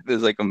 it's like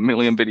there's like a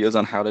million videos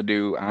on how to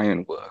do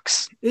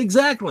ironworks.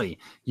 Exactly.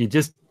 You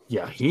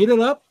heat it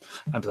up.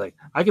 I'm like,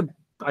 I could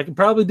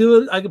probably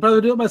do it. I could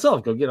probably do it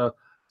myself. Go get a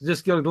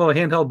little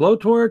handheld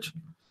blowtorch,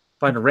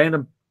 find a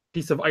random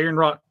piece of iron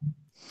wrought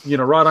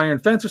iron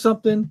fence or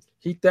something.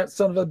 Heat that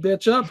son of a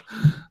bitch up.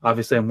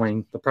 Obviously, I'm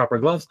wearing the proper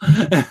gloves,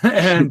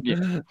 and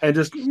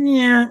just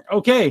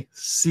okay.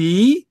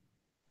 See,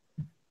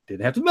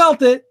 didn't have to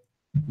melt it.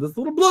 This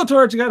little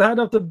blowtorch got hot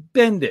enough to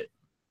bend it.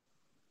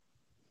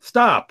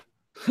 Stop.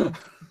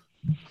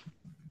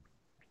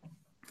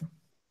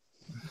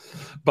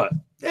 But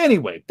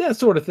anyway, that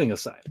sort of thing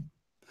aside.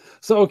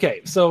 So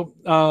okay, so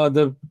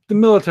the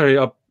military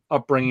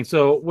upbringing.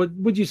 So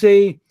would you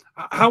say?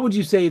 How would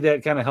you say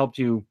that kind of helped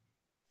you?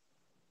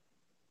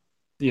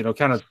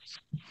 Kind of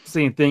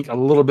see and think a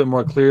little bit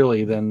more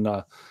clearly than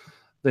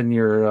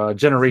your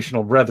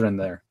generational brethren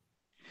there.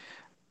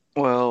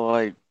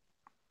 Well,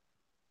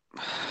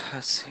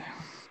 let's see.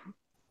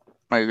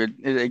 I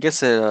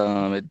guess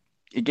it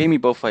gave me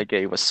both like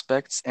a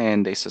respect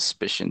and a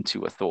suspicion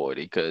to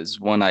authority. Because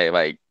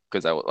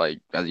because I was like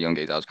as a young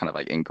age I was kind of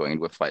like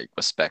ingrained with like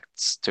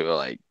respects to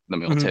like the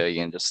military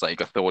and just like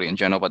authority in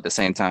general. But at the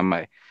same time,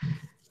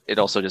 it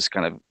also just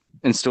kind of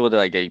instilled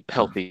like a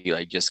healthy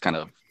like just kind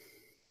of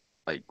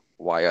like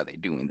why are they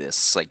doing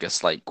this? Like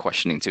it's like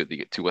questioning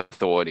to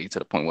authority to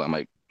the point where I'm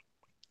like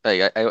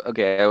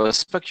I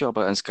respect you,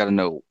 but I just gotta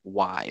know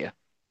why.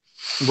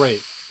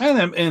 Right,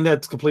 and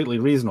that's completely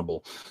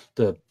reasonable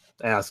to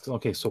ask.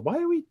 Okay, so why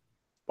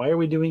are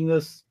we doing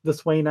this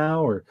way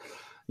now? Or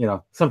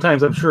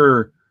sometimes I'm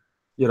sure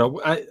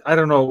I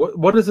don't know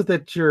what is it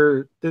that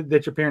your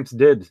parents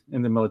did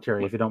in the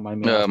military, if you don't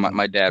mind me asking.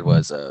 My dad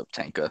was a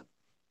tanker.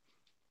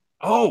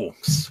 Oh,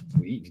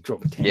 sweet! He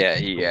drove a tank.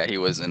 He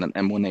was in an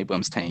M1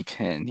 Abrams tank,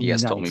 and he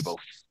has told me Nice. both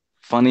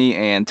funny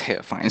and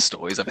terrifying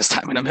stories of his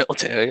time in the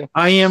military.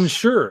 I am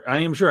sure,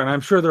 and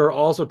I'm sure there are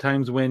also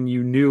times when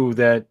you knew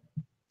that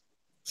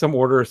some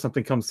order or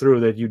something comes through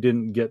that you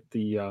didn't get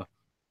the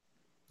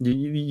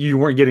you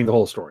weren't getting the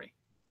whole story.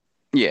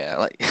 Yeah,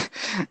 like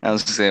I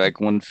was gonna say,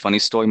 like one funny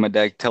story my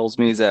dad tells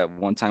me is that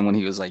one time when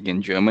he was like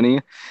in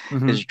Germany,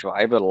 his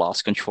driver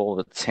lost control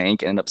of the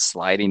tank, ended up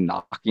sliding,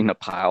 knocking the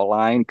power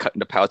line, cutting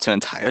the power to an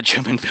entire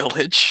German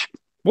village.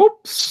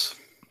 Whoops.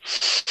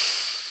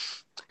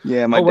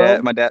 Yeah, my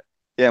dad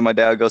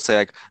would go say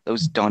like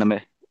those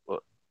Doname.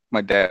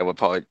 My dad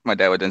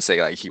would then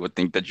say like he would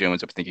think the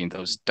Germans were thinking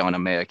those darn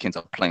Americans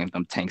are playing with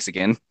them tanks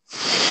again.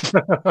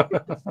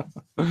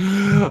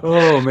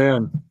 Oh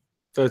man.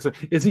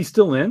 Is he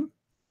still in?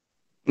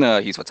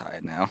 No, he's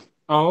retired now.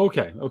 Oh,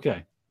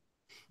 okay.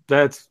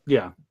 That's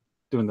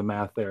doing the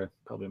math there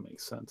probably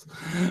makes sense.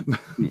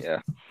 Yeah.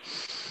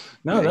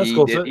 No, that's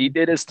cool. He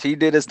did his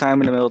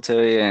time in the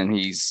military, and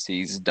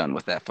he's done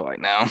with that for right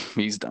now.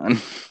 He's done.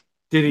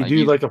 Did he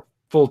do like a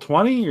full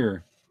 20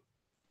 or?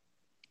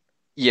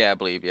 Yeah, I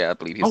believe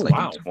he's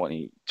in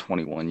 20,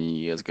 21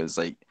 years because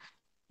like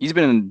he's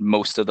been in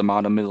most of the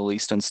modern Middle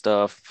Eastern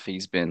stuff.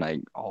 He's been like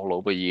all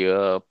over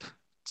Europe.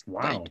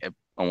 Wow. Like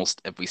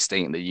almost every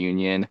state in the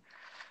Union.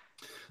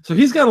 So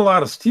he's got a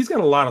lot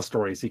of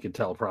stories he could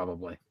tell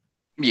probably.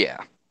 Yeah.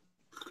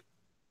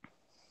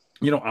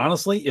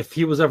 Honestly, if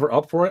he was ever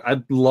up for it,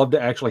 I'd love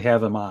to actually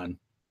have him on.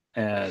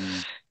 And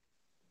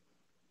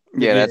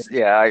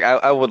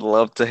I would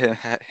love to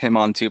have him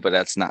on too, but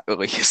that's not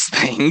really his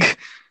thing.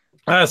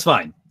 That's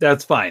fine.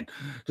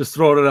 Just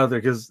throwing it out there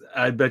because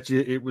I bet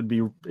you it would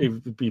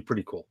be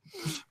pretty cool.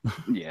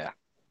 Yeah.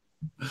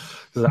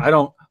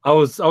 I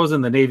was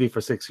in the Navy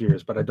for 6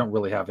 years, but I don't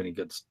really have any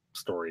good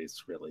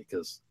stories really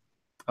because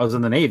I was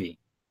in the Navy.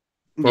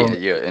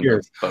 You're in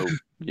a boat.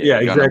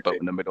 Exactly. On a boat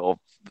in the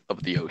middle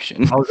of the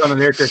ocean. I was on an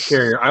aircraft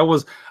carrier. I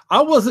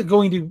wasn't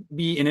going to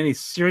be in any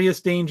serious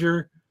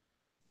danger,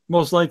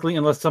 most likely,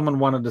 unless someone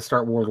wanted to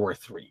start World War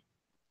III.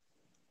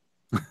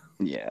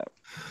 Yeah.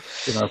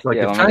 It's like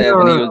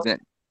Russia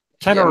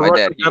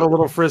got a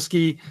little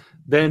frisky,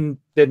 then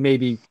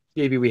maybe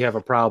we have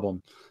a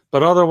problem.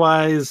 But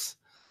otherwise,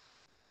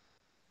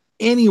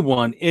 I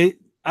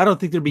don't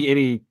think there'd be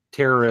any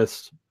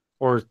terrorists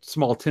or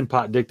small tin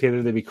pot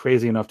dictator, they'd be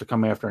crazy enough to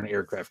come after an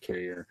aircraft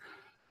carrier.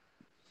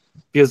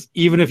 Because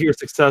even if you're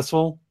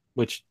successful,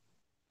 which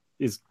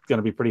is going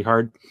to be pretty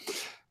hard,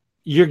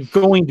 you're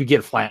going to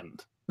get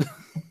flattened.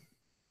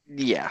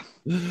 Yeah.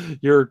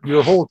 Your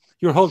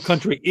whole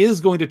country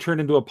is going to turn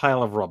into a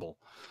pile of rubble,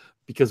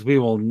 because we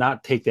will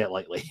not take that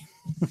lightly.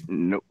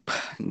 Nope.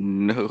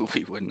 No,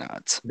 we would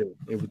not. No,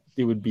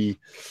 it would be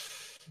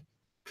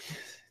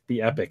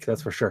epic,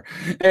 that's for sure.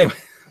 Anyway.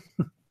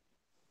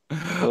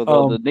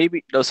 Although the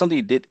Navy, though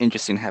something did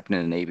interesting happen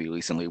in the Navy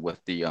recently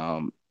with the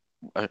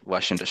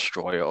Russian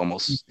destroyer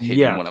almost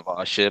hitting one of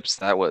our ships.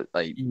 That was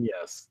like,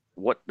 yes.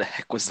 What the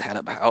heck was that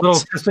about? Little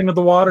testing of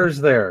the waters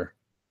there,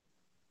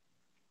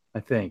 I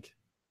think.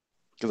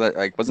 Because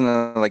wasn't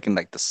that like in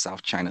like the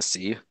South China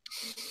Sea?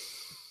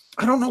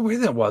 I don't know where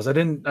that was. I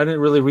didn't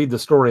really read the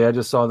story. I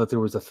just saw that there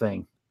was a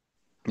thing.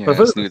 Yeah, I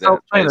just knew that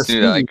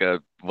like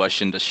a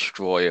Russian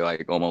destroyer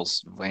like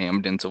almost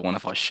rammed into one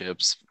of our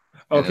ships.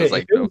 And okay, it was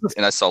like,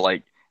 and I saw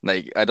like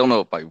I don't know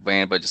if I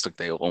ran, but it just looked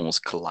they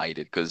almost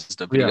collided because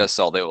the video I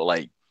saw they were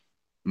like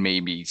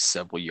maybe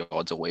several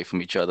yards away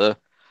from each other.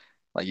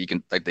 Like you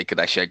can like they could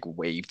actually like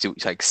wave to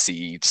like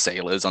see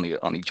sailors on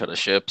each other's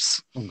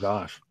ships. Oh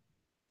gosh.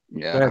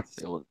 Yeah,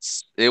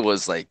 it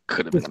was like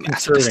could have been a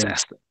massive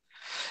disaster.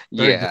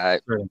 Yeah.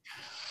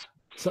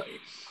 So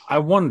I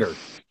wonder,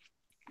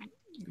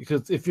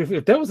 because if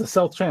that was the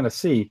South China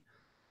Sea,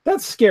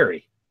 that's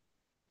scary.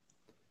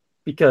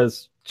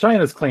 Because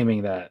China's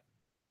claiming that.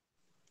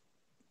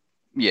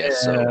 Yeah,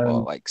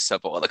 so like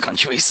several other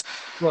countries.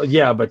 Well,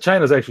 yeah, but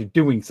China's actually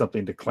doing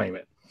something to claim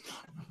it.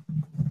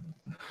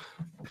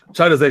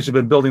 China's actually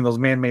been building those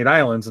man-made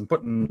islands and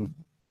putting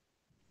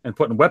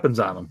weapons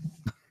on them.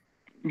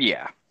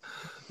 Yeah.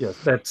 Yeah,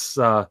 that's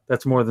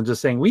more than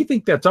just saying we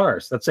think that's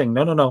ours. That's saying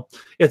no,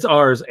 it's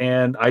ours,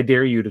 and I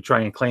dare you to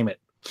try and claim it.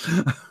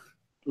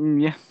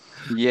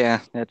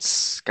 Yeah,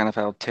 that's kind of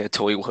how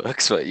territory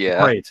works. But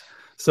yeah, right.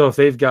 So if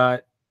they've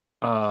got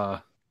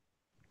the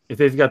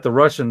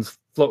Russians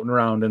floating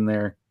around in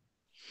there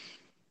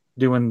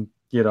doing,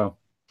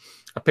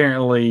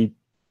 apparently,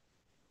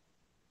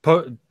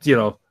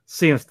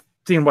 seeing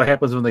what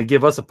happens when they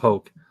give us a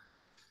poke.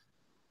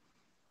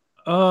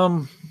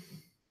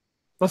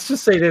 Let's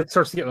just say that it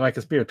starts to get my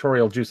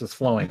conspiratorial juices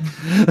flowing.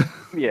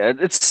 Yeah,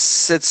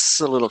 it's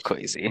a little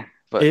crazy,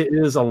 but it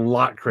is a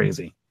lot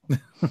crazy.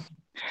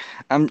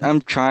 I'm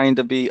trying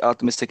to be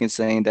optimistic in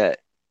saying that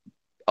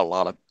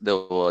there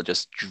were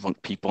just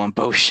drunk people on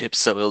both ships,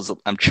 so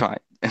I'm trying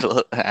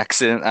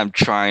accident. I'm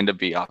trying to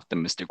be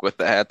optimistic with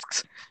that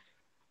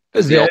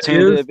because the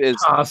alternative is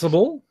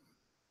possible.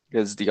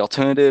 Because the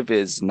alternative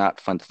is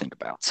not fun to think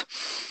about.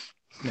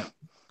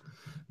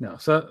 No.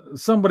 So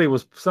somebody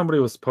was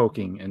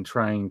poking and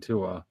trying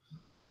to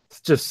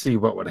just see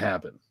what would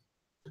happen.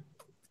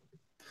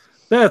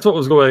 That's what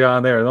was going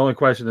on there. The only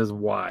question is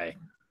why.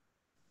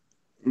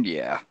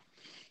 Yeah.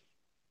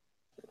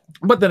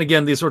 But then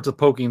again, these sorts of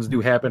pokings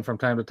do happen from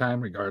time to time,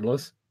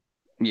 regardless.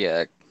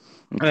 Yeah.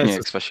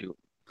 Especially.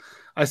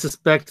 I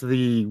suspect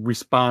the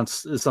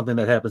response is something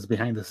that happens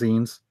behind the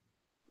scenes.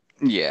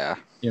 Yeah.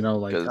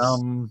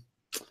 Don't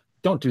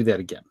do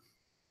that again.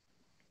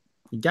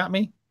 You got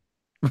me?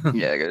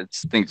 Yeah,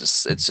 it's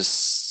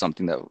just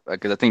something that,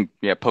 because I think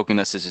poking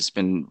us has just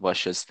been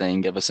Russia's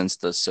thing ever since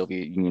the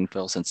Soviet Union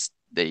fell, since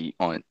they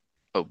aren't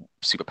a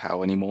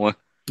superpower anymore.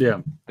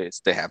 Yeah.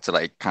 They have to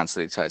like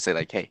constantly try to say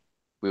like, hey,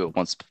 we were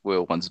once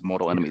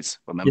mortal enemies.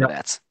 Remember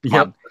that. Come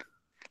on,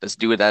 let's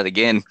do that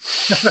again.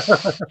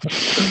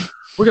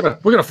 We're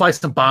gonna fly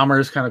some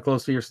bombers kind of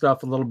close to your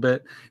stuff a little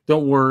bit.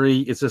 Don't worry.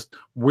 It's just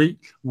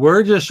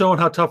we're just showing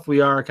how tough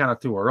we are, kind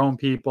of through our own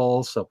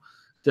people. So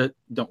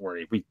don't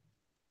worry. We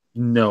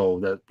know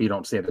that we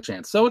don't stand a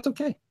chance, so it's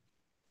okay.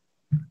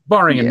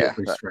 Barring a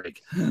military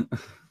strike.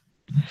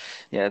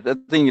 Yeah, I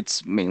think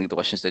it's mainly the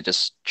Russians. They're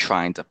just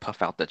trying to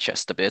puff out the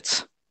chest a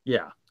bit.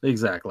 Yeah,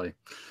 exactly.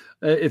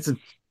 It's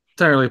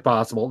entirely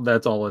possible.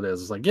 That's all it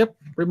is. It's like, yep,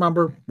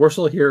 remember, we're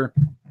still here.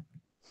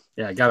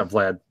 Yeah, I got it,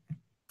 Vlad.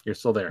 You're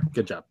still there.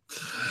 Good job.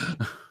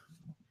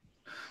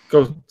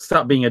 Go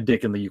stop being a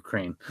dick in the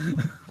Ukraine.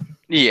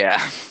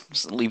 Yeah,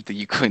 just leave the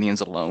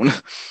Ukrainians alone.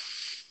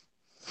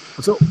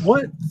 So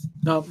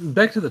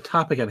back to the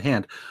topic at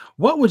hand,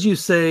 what would you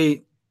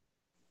say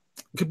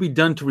could be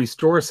done to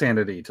restore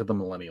sanity to the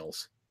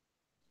millennials?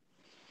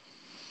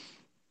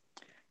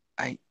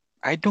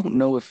 I don't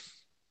know if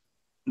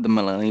the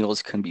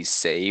millennials can be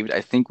saved.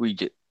 I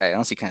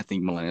honestly kind of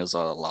think millennials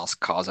are a lost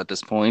cause at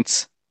this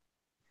point.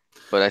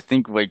 But I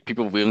think like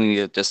people really need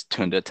to just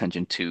turn their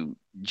attention to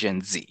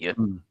Gen Z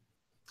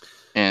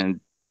and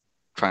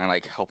try and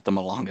like help them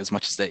along as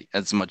much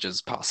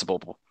as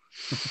possible.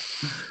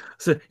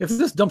 So if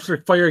this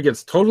dumpster fire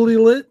gets totally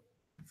lit,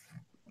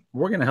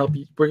 we're gonna help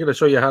you. We're gonna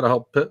show you how to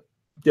help.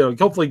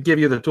 Hopefully give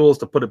you the tools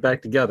to put it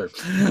back together.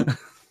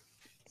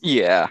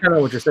 Yeah, I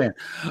know what you're saying.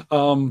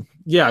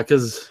 Yeah,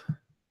 because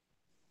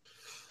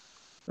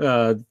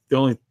the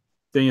only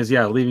thing is,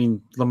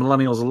 leaving the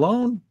millennials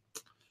alone.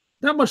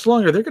 Not much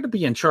longer. They're going to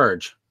be in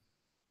charge.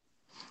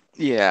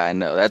 Yeah, I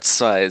know.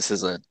 That's why this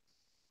is a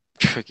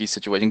tricky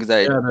situation because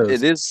Yeah, it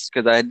it is. is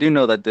because I do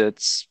know that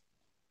it's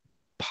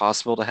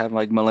possible to have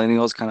like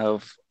millennials kind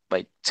of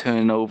like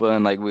turn over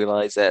and like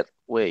realize that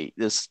wait,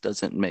 this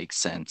doesn't make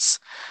sense.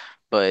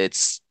 But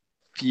it's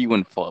few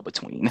and far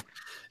between.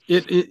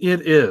 It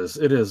is.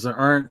 It is. There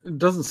aren't. It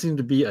doesn't seem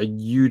to be a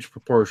huge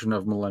proportion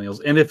of millennials,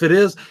 and if it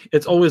is,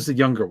 it's always the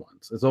younger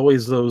ones. It's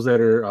always those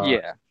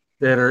Yeah,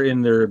 that are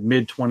in their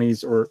mid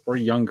 20s or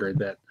younger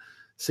that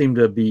seem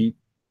to be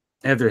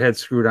have their heads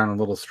screwed on a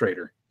little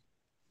straighter.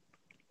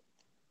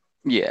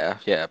 yeah.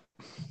 Yeah.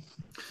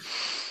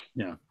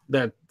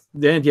 That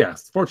and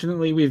yes,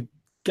 fortunately we've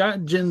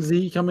got Gen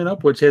Z coming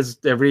up, which has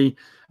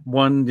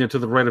everyone to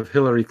the right of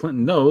Hillary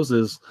Clinton knows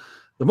is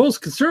the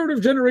most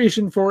conservative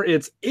generation for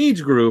its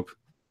age group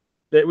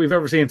that we've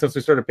ever seen since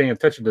we started paying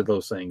attention to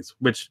those things,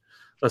 which,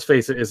 let's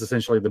face it, is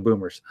essentially the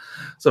boomers.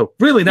 So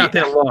really not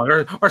Yeah. that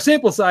long. Our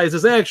sample size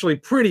is actually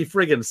pretty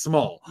friggin'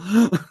 small.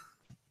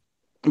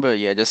 But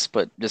yeah, just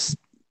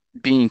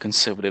being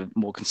conservative,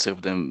 more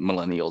conservative than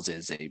millennials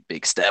is a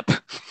big step.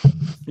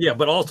 Yeah,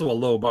 but also a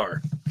low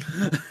bar.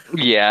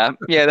 Yeah,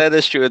 that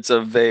is true. It's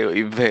a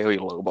very, very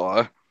low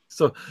bar.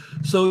 So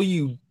so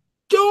you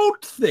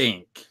don't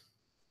think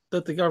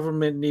that the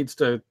government needs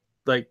to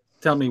like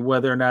tell me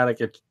whether or not I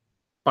could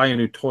buy a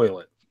new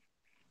toilet?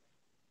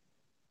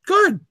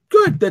 Good,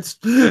 good. That's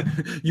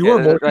you are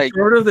Yeah, more like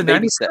conservative than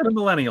baby 90% step. of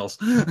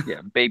millennials.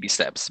 Yeah, baby Yeah,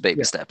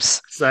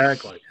 steps.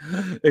 exactly.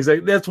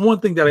 Exactly. That's one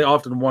thing that I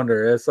often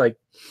wonder. It's like,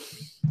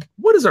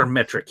 what is our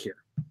metric here?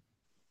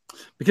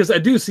 Because I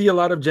do see a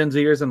lot of Gen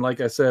Zers and,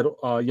 like I said,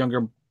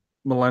 younger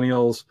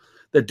millennials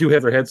that do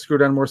have their heads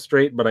screwed on more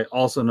straight, but I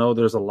also know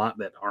there's a lot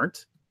that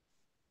aren't.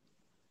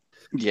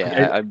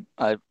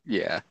 Like,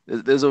 Yeah.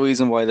 There's a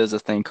reason why there's a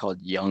thing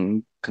called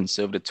young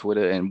conservative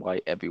Twitter and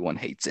why everyone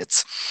hates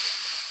it.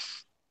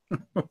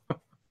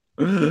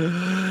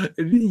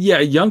 yeah,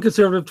 young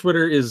conservative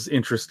Twitter is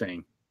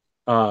interesting.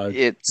 Uh,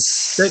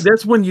 It's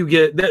that's when you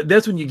get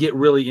that's when you get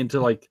really into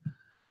like,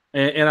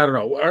 and I don't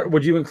know,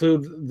 would you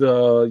include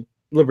the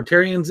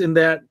libertarians in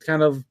that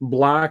kind of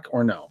block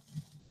or no?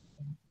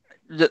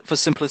 for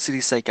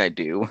simplicity's sake, I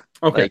do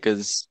Okay. like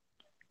because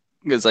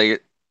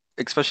like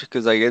especially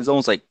because like it's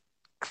almost like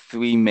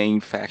three main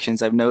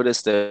factions I've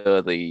noticed.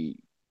 The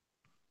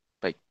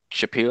like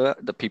Shapiro,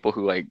 the people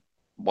who like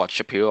watch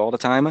Shapiro all the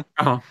time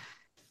Uh-huh.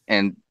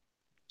 and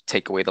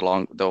take away the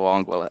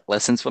wrong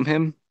lessons from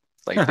him.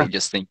 Like they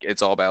just think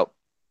it's all about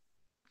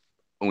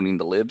owning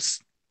the libs.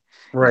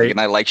 Like, Right.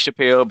 and I like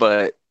Shapiro,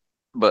 but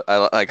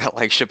I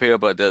like Shapiro,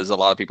 but there's a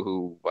lot of people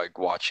who like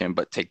watch him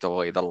but take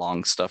away the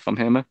long stuff from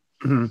him.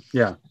 Mhm.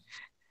 Yeah.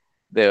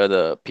 They're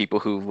the people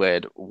who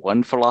read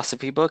one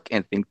philosophy book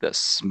and think they're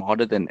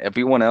smarter than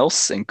everyone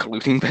else,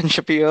 including Ben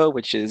Shapiro,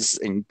 which is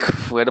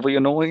incredibly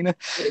annoying.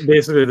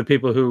 Basically, the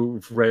people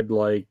who've read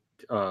like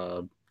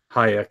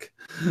Hayek.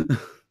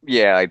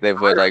 Yeah, like they've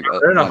read like I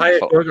read a Hayek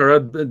book or a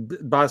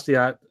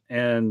Bastiat,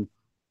 and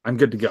I'm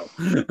good to go.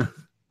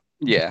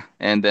 yeah,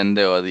 and then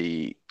there are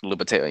the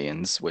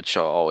libertarians, which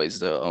are always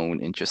their own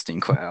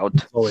interesting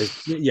crowd.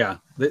 Always, yeah,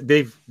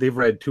 they've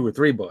read 2 or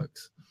 3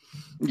 books.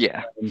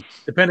 Yeah, And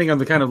depending on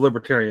the kind of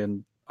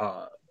libertarian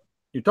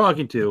you're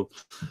talking to,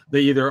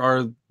 they either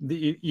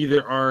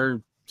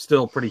are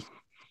still pretty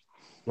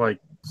like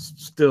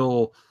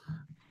still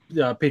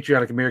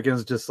patriotic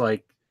Americans, just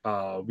like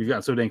we've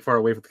gotten so dang far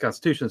away from the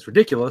Constitution, it's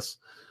ridiculous,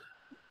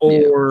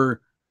 yeah,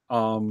 or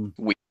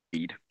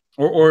weed.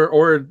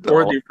 or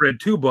Oh. they've read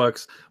 2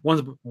 books.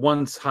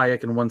 One's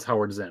Hayek and one's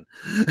Howard Zinn.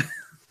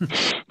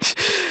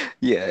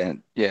 But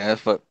yeah,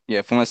 from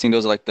what I've seen,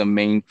 those are like the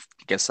main,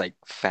 I guess, like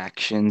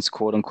factions,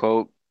 quote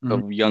unquote, Mhm.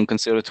 of young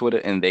conservative Twitter,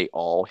 and they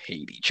all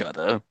hate each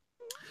other.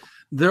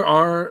 There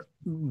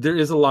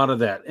is a lot of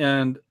that,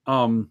 and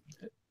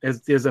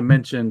as I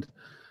mentioned,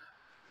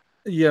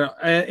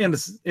 and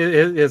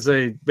as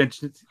I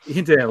mentioned,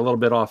 hinted at a little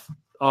bit off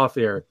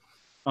air,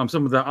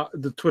 some of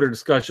the Twitter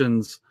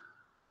discussions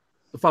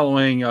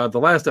following the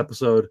last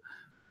episode,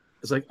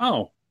 it's like,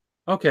 oh,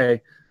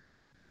 okay,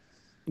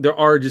 there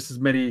are just as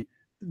many.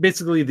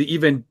 Basically, the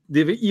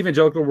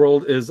evangelical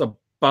world is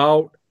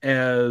about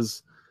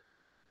as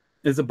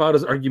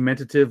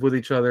argumentative with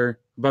each other,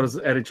 about as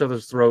at each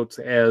other's throats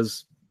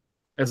as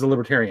the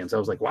libertarians. I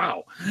was like,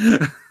 wow.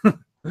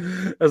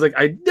 I was like,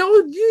 I know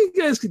you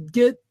guys could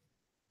get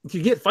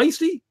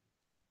feisty,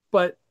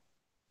 but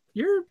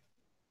you're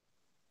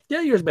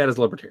you're as bad as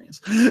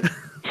libertarians.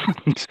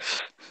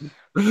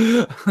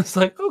 It's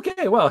like,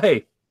 okay, well,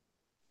 hey,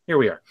 here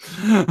we are.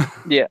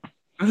 Yeah,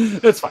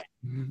 It's fine.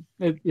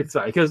 It's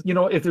fine because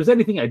if there's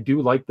anything I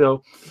do like,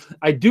 though,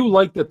 I do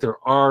like that there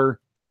are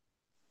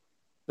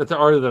the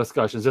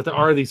discussions, that there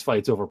are these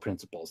fights over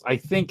principles. I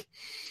think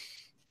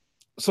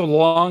so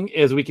long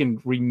as we can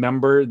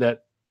remember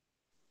that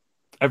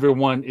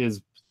everyone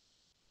is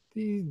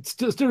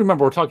still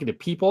remember we're talking to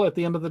people at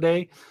the end of the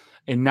day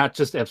and not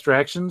just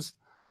abstractions.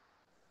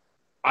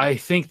 I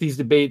think these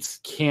debates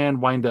can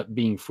wind up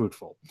being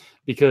fruitful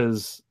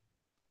because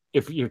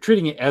if you're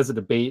treating it as a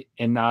debate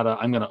and not a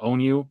I'm going to own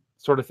you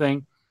sort of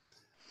thing,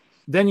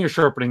 then you're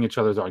sharpening each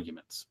other's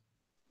arguments.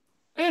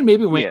 and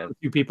maybe win Yeah. a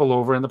few people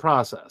over in the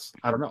process.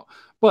 I don't know.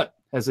 But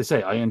as they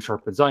say, iron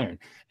sharpens iron.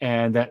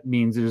 And that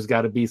means there's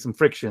got to be some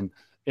friction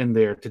in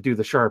there to do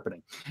the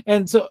sharpening.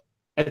 And so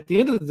at the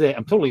end of the day,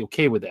 I'm totally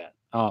okay with that.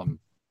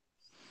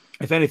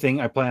 If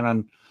anything, I plan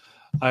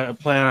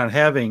on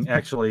having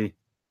actually,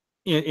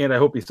 and I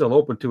hope he's still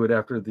open to it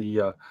after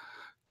the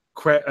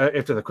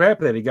crap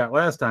that he got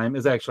last time,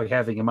 is actually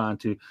having him on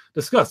to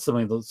discuss some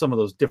of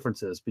those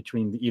differences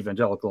between the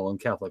evangelical and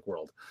Catholic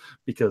world,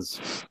 because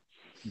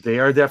they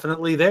are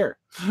definitely there.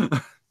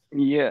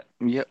 Yeah.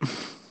 Yep.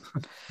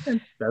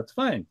 And that's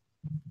fine.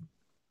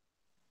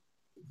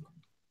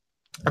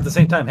 At the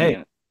same time,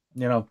 hey,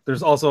 Yeah.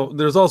 there's also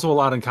a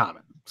lot in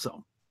common.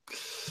 So,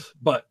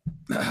 but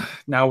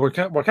now we're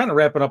kind of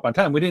wrapping up on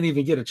time. We didn't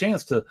even get a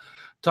chance to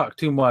talk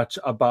too much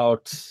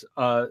about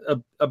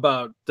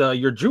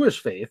your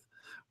Jewish faith,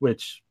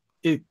 which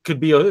it could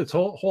be its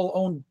whole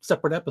own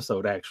separate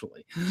episode,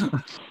 actually.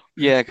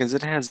 Yeah, because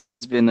it has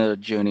been a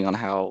journey on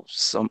how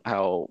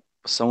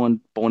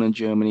someone born in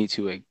Germany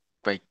to a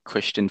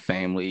Christian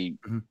family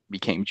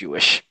became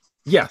Jewish.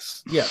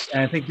 Yes,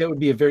 and I think that would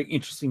be a very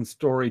interesting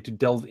story to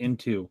delve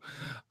into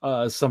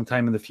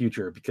sometime in the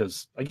future,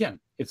 because again,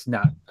 it's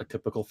not a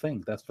typical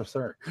thing. That's for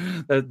sure.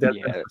 That's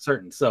for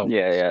certain. So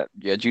yeah.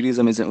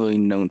 Judaism isn't really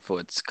known for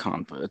its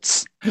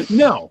converts.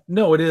 no,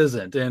 it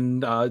isn't.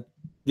 And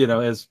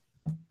as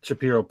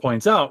Shapiro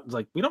points out, it's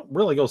like we don't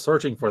really go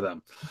searching for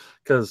them,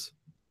 because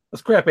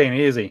this crap ain't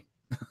easy.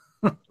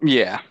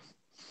 Yeah.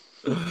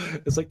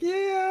 It's like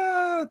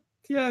yeah.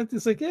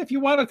 It's like, if you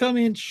want to come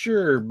in,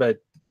 sure,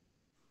 but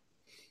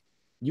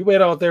you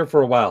wait out there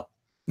for a while.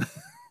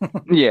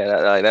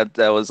 Yeah,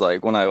 that was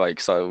like when I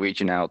started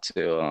reaching out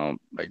to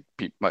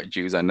my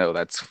Jews I know.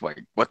 That's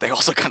like what they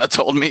also kind of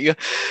told me.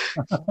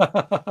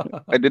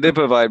 They did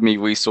provide me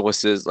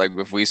resources, like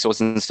with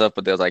resources and stuff,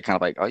 but they was like kind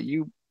of like, are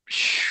you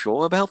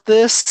sure about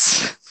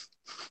this?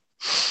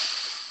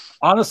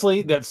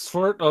 Honestly, that's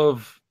sort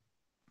of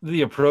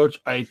the approach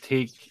I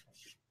take.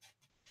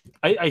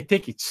 I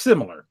take a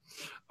similar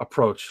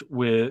approach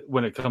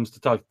when it comes to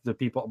talk to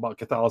people about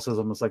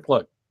Catholicism. It's like,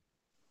 look,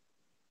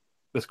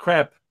 this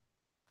crap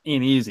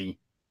ain't easy.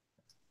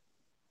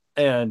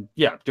 And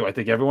yeah, do I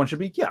think everyone should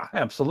be? Yeah,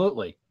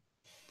 absolutely.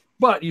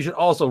 But you should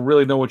also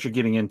really know what you're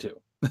getting into.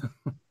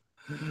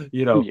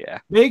 Yeah.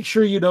 Make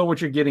sure you know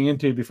what you're getting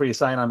into before you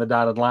sign on the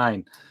dotted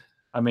line.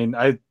 I mean,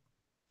 I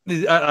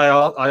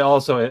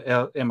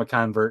also am a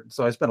convert,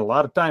 so I spent a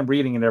lot of time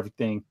reading and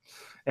everything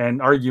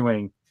and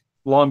arguing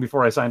long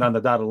before I signed on the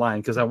dotted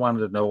line, because I wanted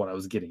to know what I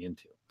was getting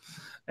into.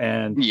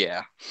 And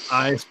yeah,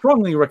 I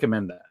strongly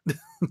recommend that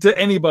to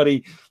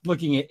anybody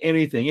looking at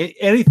anything.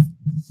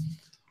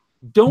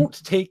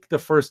 Don't take the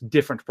first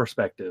different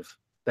perspective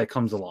that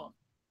comes along.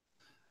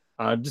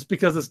 Just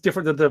because it's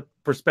different than the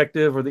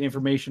perspective or the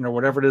information or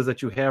whatever it is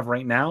that you have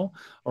right now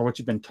or what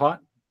you've been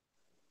taught,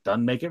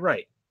 doesn't make it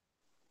right.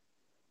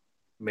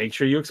 Make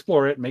sure you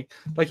explore it.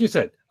 Like you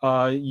said,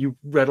 you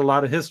read a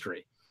lot of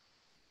history.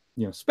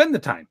 Spend the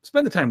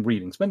time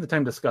reading, spend the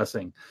time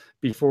discussing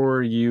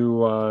before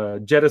you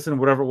jettison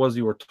whatever it was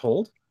you were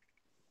told,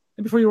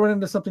 and before you run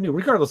into something new,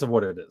 regardless of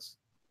what it is.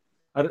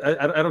 I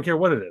don't care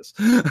what it is.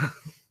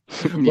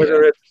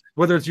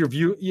 Whether it's your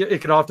view,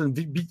 it could often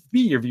be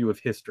your view of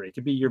history. It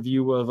could be your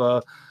view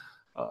of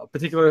a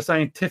particular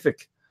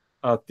scientific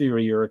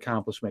theory or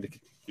accomplishment.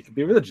 It could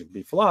be religion, it could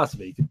be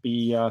philosophy, it could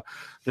be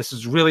this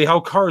is really how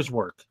cars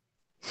work.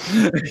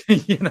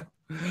 Anything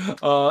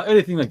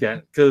like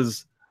that.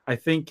 Because I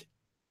think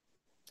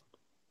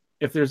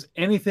if there's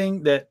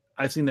anything that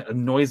I've seen that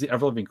annoys the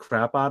ever living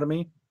crap out of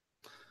me,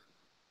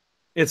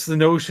 it's the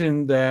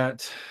notion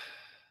that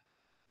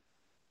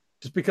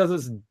just because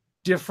it's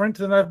different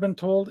than I've been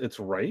told, it's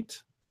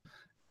right.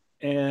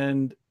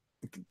 And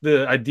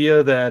the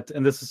idea that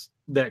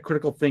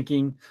critical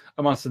thinking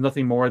amounts to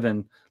nothing more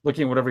than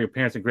looking at whatever your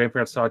parents and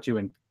grandparents taught you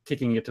and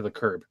kicking it to the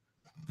curb.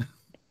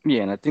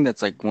 Yeah, and I think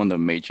that's like one of the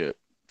major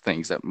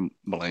things that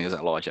millennials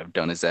at large have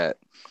done is that,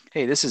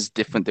 hey, this is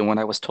different than what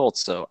I was told,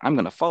 so I'm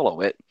going to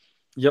follow it.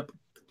 Yep,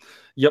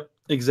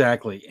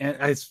 exactly. And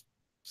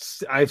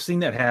I've seen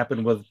that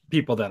happen with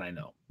people that I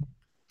know.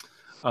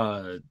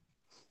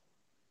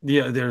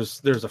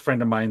 There's a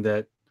friend of mine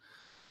that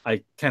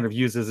I kind of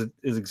use as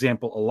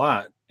example a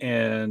lot,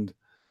 and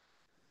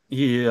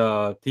he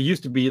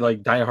used to be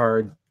like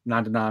diehard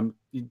non-denom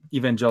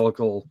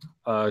evangelical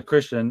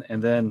Christian,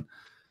 and then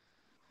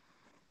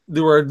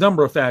there were a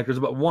number of factors,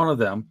 but one of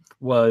them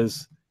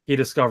was he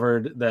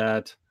discovered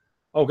that,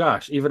 oh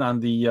gosh, even on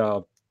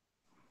the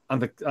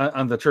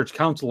church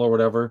council or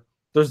whatever,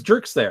 there's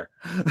jerks there.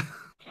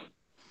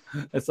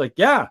 It's like,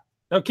 yeah,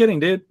 no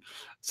kidding, dude.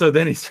 So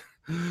then he's,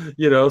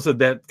 so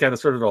that kind of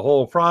started a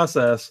whole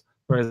process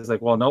where he's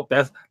like, well, nope,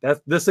 that's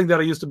this thing that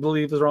I used to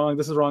believe is wrong.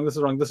 This is wrong. This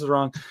is wrong. This is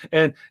wrong.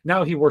 And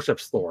now he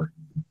worships Thor.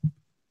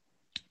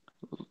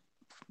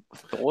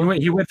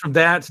 He went from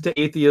that to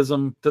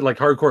atheism to like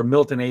hardcore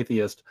militant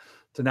atheist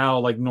to now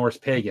like Norse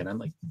pagan. I'm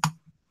like,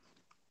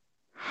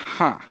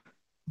 huh.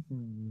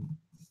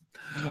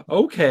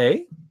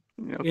 Okay.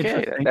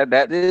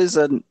 That is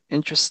an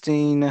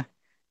interesting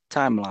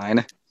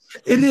timeline.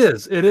 It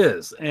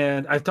is,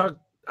 and I've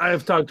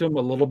talked to him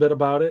a little bit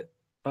about it,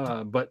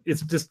 but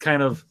it's just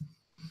kind of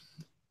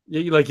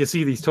like you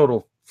see these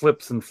total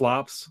flips and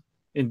flops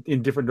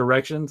in different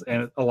directions,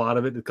 and a lot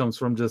of it comes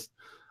from just,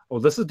 oh,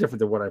 this is different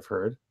than what I've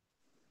heard,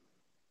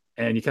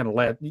 and you kind of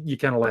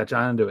latch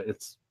onto it.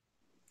 It's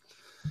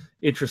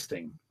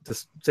interesting to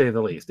say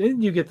the least,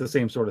 and you get the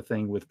same sort of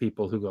thing with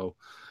people who go,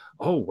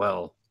 oh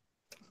well,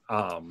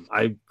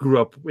 I grew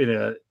up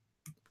in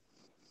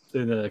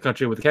a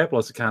country with a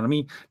capitalist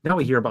economy. Now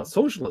we hear about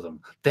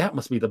socialism. That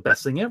must be the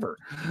best thing ever.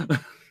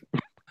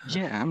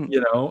 Yeah,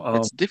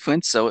 It's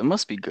different, so it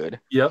must be good.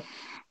 Yep.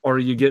 Or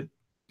you get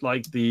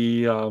like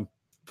the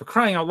for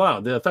crying out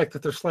loud, the fact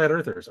that they're flat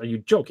earthers. Are you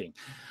joking?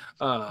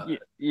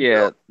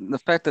 Yeah, the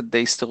fact that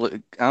they still,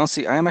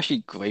 honestly, I am actually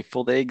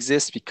grateful they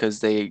exist because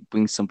they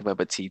bring some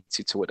brevity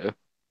to Twitter.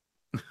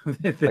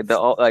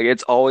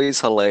 It's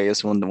always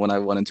hilarious when I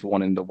run into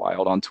one in the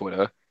wild on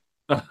Twitter.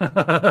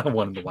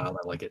 One in the wild,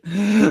 I like it.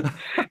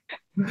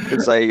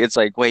 It's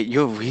like, wait,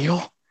 you're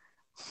real?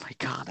 Oh my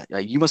God,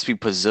 you must be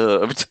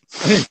preserved.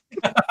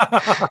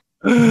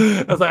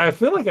 I was like, I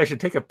feel like I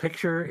should take a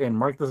picture and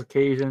mark this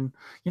occasion.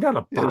 You're not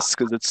a bot.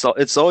 Because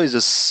it's always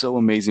just so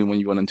amazing when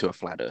you run into a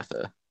flat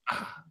earther.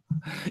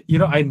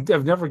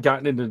 I've never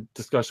gotten into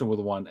discussion with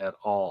one at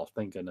all,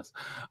 thank goodness.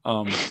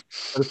 But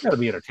it's got to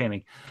be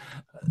entertaining.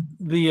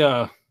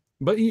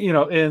 But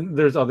and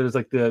there's others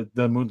like the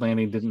moon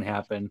landing didn't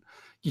happen.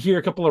 You hear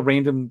a couple of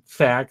random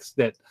facts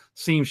that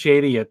seem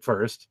shady at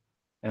first,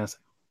 and it's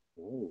like,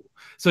 oh.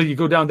 So you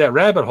go down that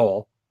rabbit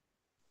hole,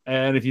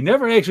 and if you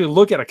never actually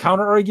look at a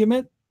counter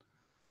argument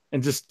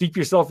and just steep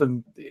yourself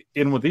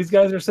in what these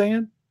guys are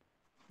saying,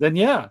 then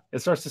yeah, it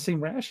starts to seem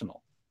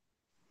rational.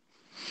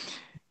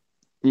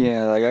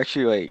 Yeah, like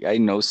actually, like I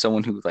know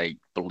someone who like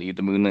believed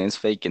the moon landing is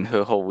fake, and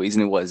her whole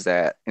reason was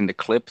that in the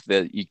clip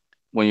that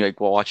when you're like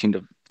watching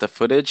the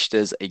footage,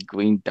 there's a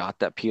green dot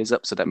that appears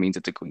up, so that means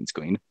it's a green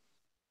screen.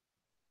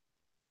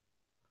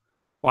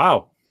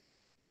 Wow,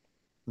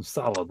 some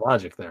solid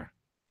logic there.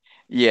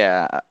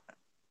 Yeah,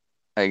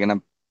 and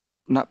I'm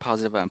not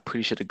positive, but I'm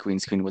pretty sure the green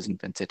screen was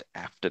invented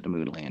after the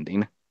moon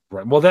landing.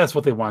 Right. Well, that's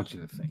what they want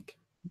you to think.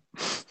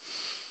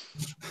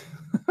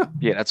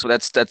 Yeah, that's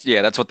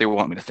what they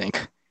want me to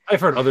think.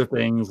 I've heard other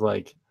things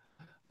like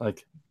the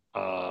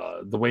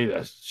way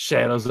the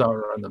shadows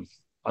are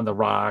on the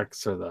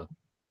rocks, or the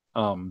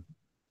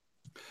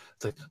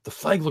it's like the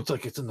flag looks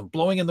like it's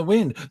blowing in the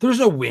wind. There's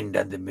no wind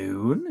on the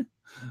moon.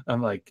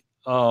 I'm like,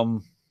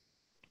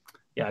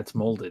 yeah, it's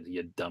molded,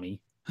 you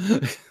dummy.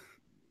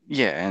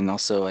 Yeah, and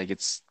also like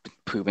it's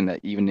proven that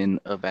even in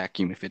a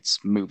vacuum, if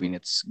it's moving,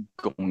 it's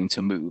going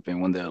to move.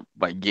 And when the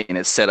getting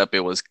it set up,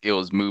 it was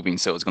moving,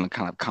 so it's going to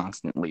kind of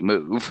constantly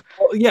move.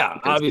 Well, yeah,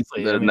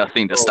 obviously, there's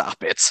nothing to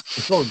stop it.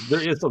 So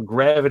there is some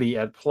gravity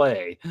at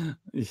play.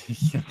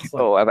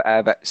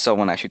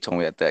 Someone actually told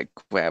me that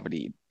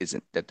gravity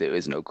isn't, that there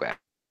is no gravity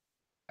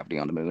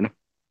on the moon.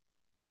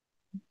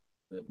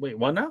 Wait,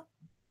 what now?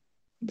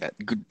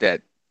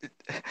 That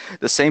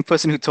the same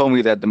person who told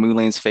me that the moon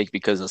landing's fake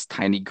because this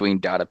tiny green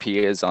dot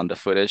appears on the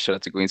footage, so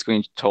that's a green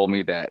screen, told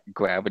me that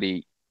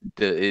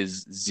there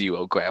is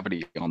zero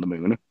gravity on the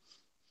moon.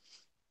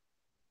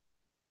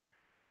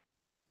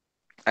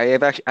 I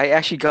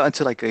actually got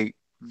into like a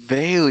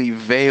very,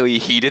 very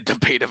heated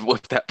debate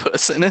with that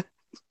person.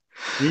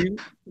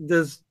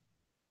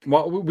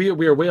 Well, we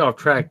are way off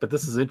track, but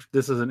this is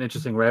an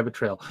interesting rabbit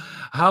trail.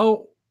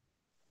 How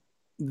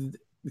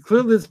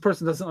clearly this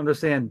person doesn't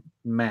understand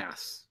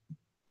mass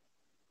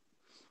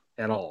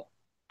at all.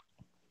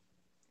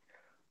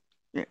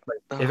 Yeah,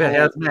 if it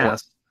has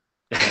mass,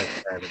 it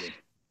has gravity.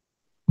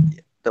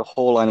 The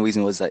whole line of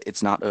reason was that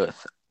it's not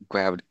Earth.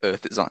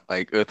 Earth is not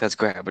like Earth has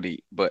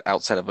gravity, but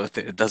outside of Earth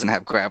it doesn't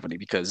have gravity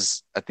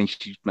because I think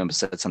she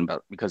said something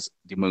about because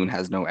the moon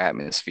has no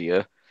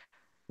atmosphere.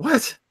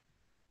 What?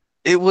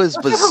 It was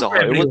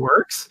bizarre. It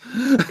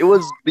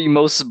was the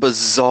most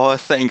bizarre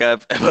thing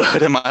I've ever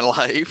heard in my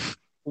life.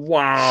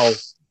 Wow.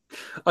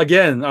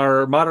 Again,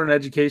 our modern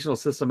educational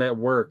system at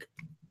work.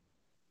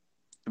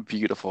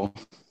 Beautiful.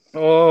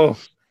 Oh,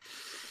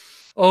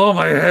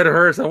 my head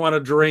hurts. I want to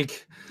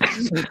drink.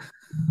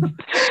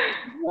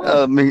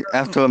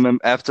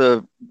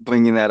 After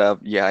bringing that up,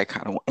 yeah, I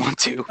kind of want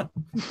to.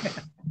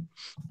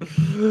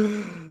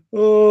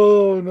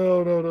 Oh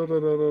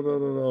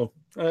no.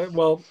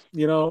 Well,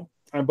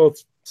 I'm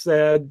both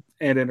sad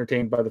and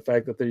entertained by the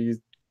fact that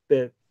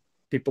that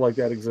people like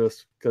that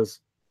exist, because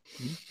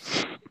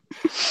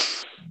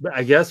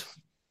I guess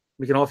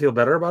we can all feel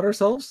better about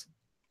ourselves.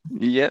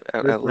 Yeah,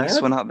 at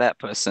least we're not that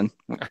person.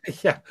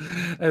 Yeah,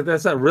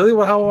 that's not really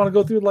how I want to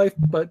go through life,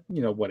 but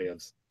what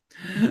ifs.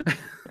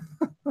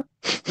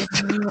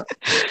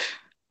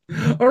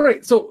 All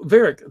right, so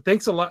Varric,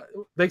 thanks a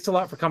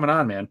lot for coming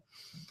on, man.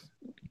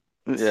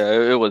 Yeah,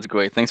 it was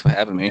great. Thanks for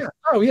having me. Yeah.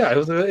 Oh yeah, it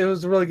was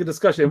a really good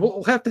discussion.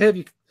 We'll have to have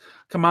you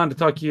come on to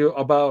talk to you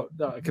about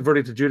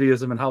converting to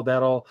Judaism and how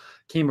that all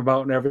came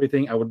about and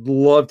everything. I would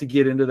love to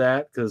get into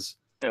that because.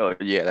 Oh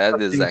yeah,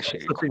 that is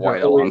actually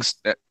quite a long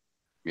step.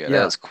 Yeah, Yeah.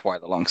 that's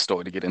quite a long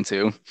story to get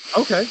into.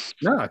 Okay.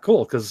 Yeah,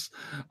 cool. Because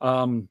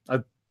one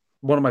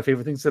of my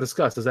favorite things to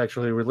discuss is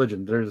actually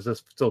religion. There's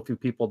just so few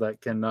people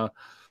that can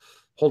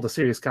hold a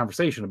serious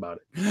conversation about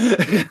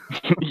it.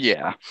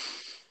 Yeah.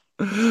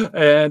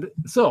 And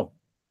so,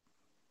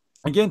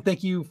 again,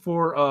 thank you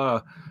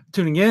for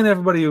tuning in,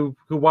 everybody who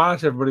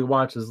watched, everybody who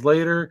watches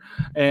later.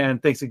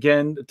 And thanks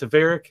again to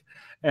Varric.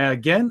 And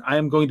again, I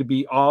am going to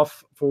be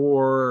off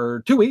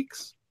for 2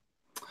 weeks,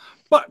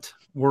 but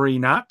worry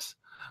not.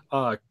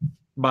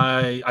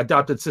 My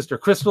adopted sister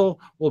Crystal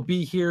will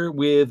be here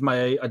with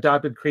my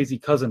adopted crazy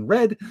cousin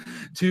Red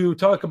to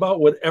talk about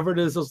whatever it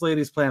is those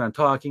ladies plan on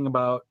talking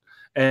about.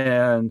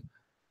 And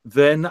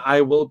then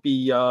I'll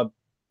be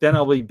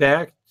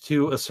back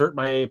to assert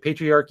my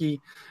patriarchy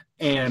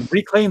and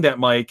reclaim that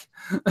mic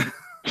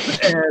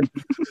and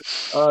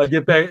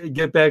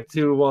get back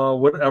to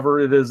whatever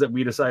it is that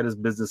we decide is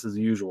business as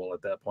usual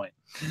at that point.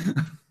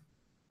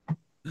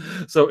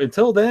 So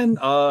until then,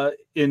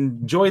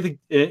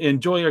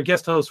 enjoy our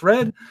guest host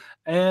Red,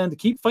 and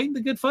keep fighting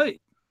the good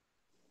fight.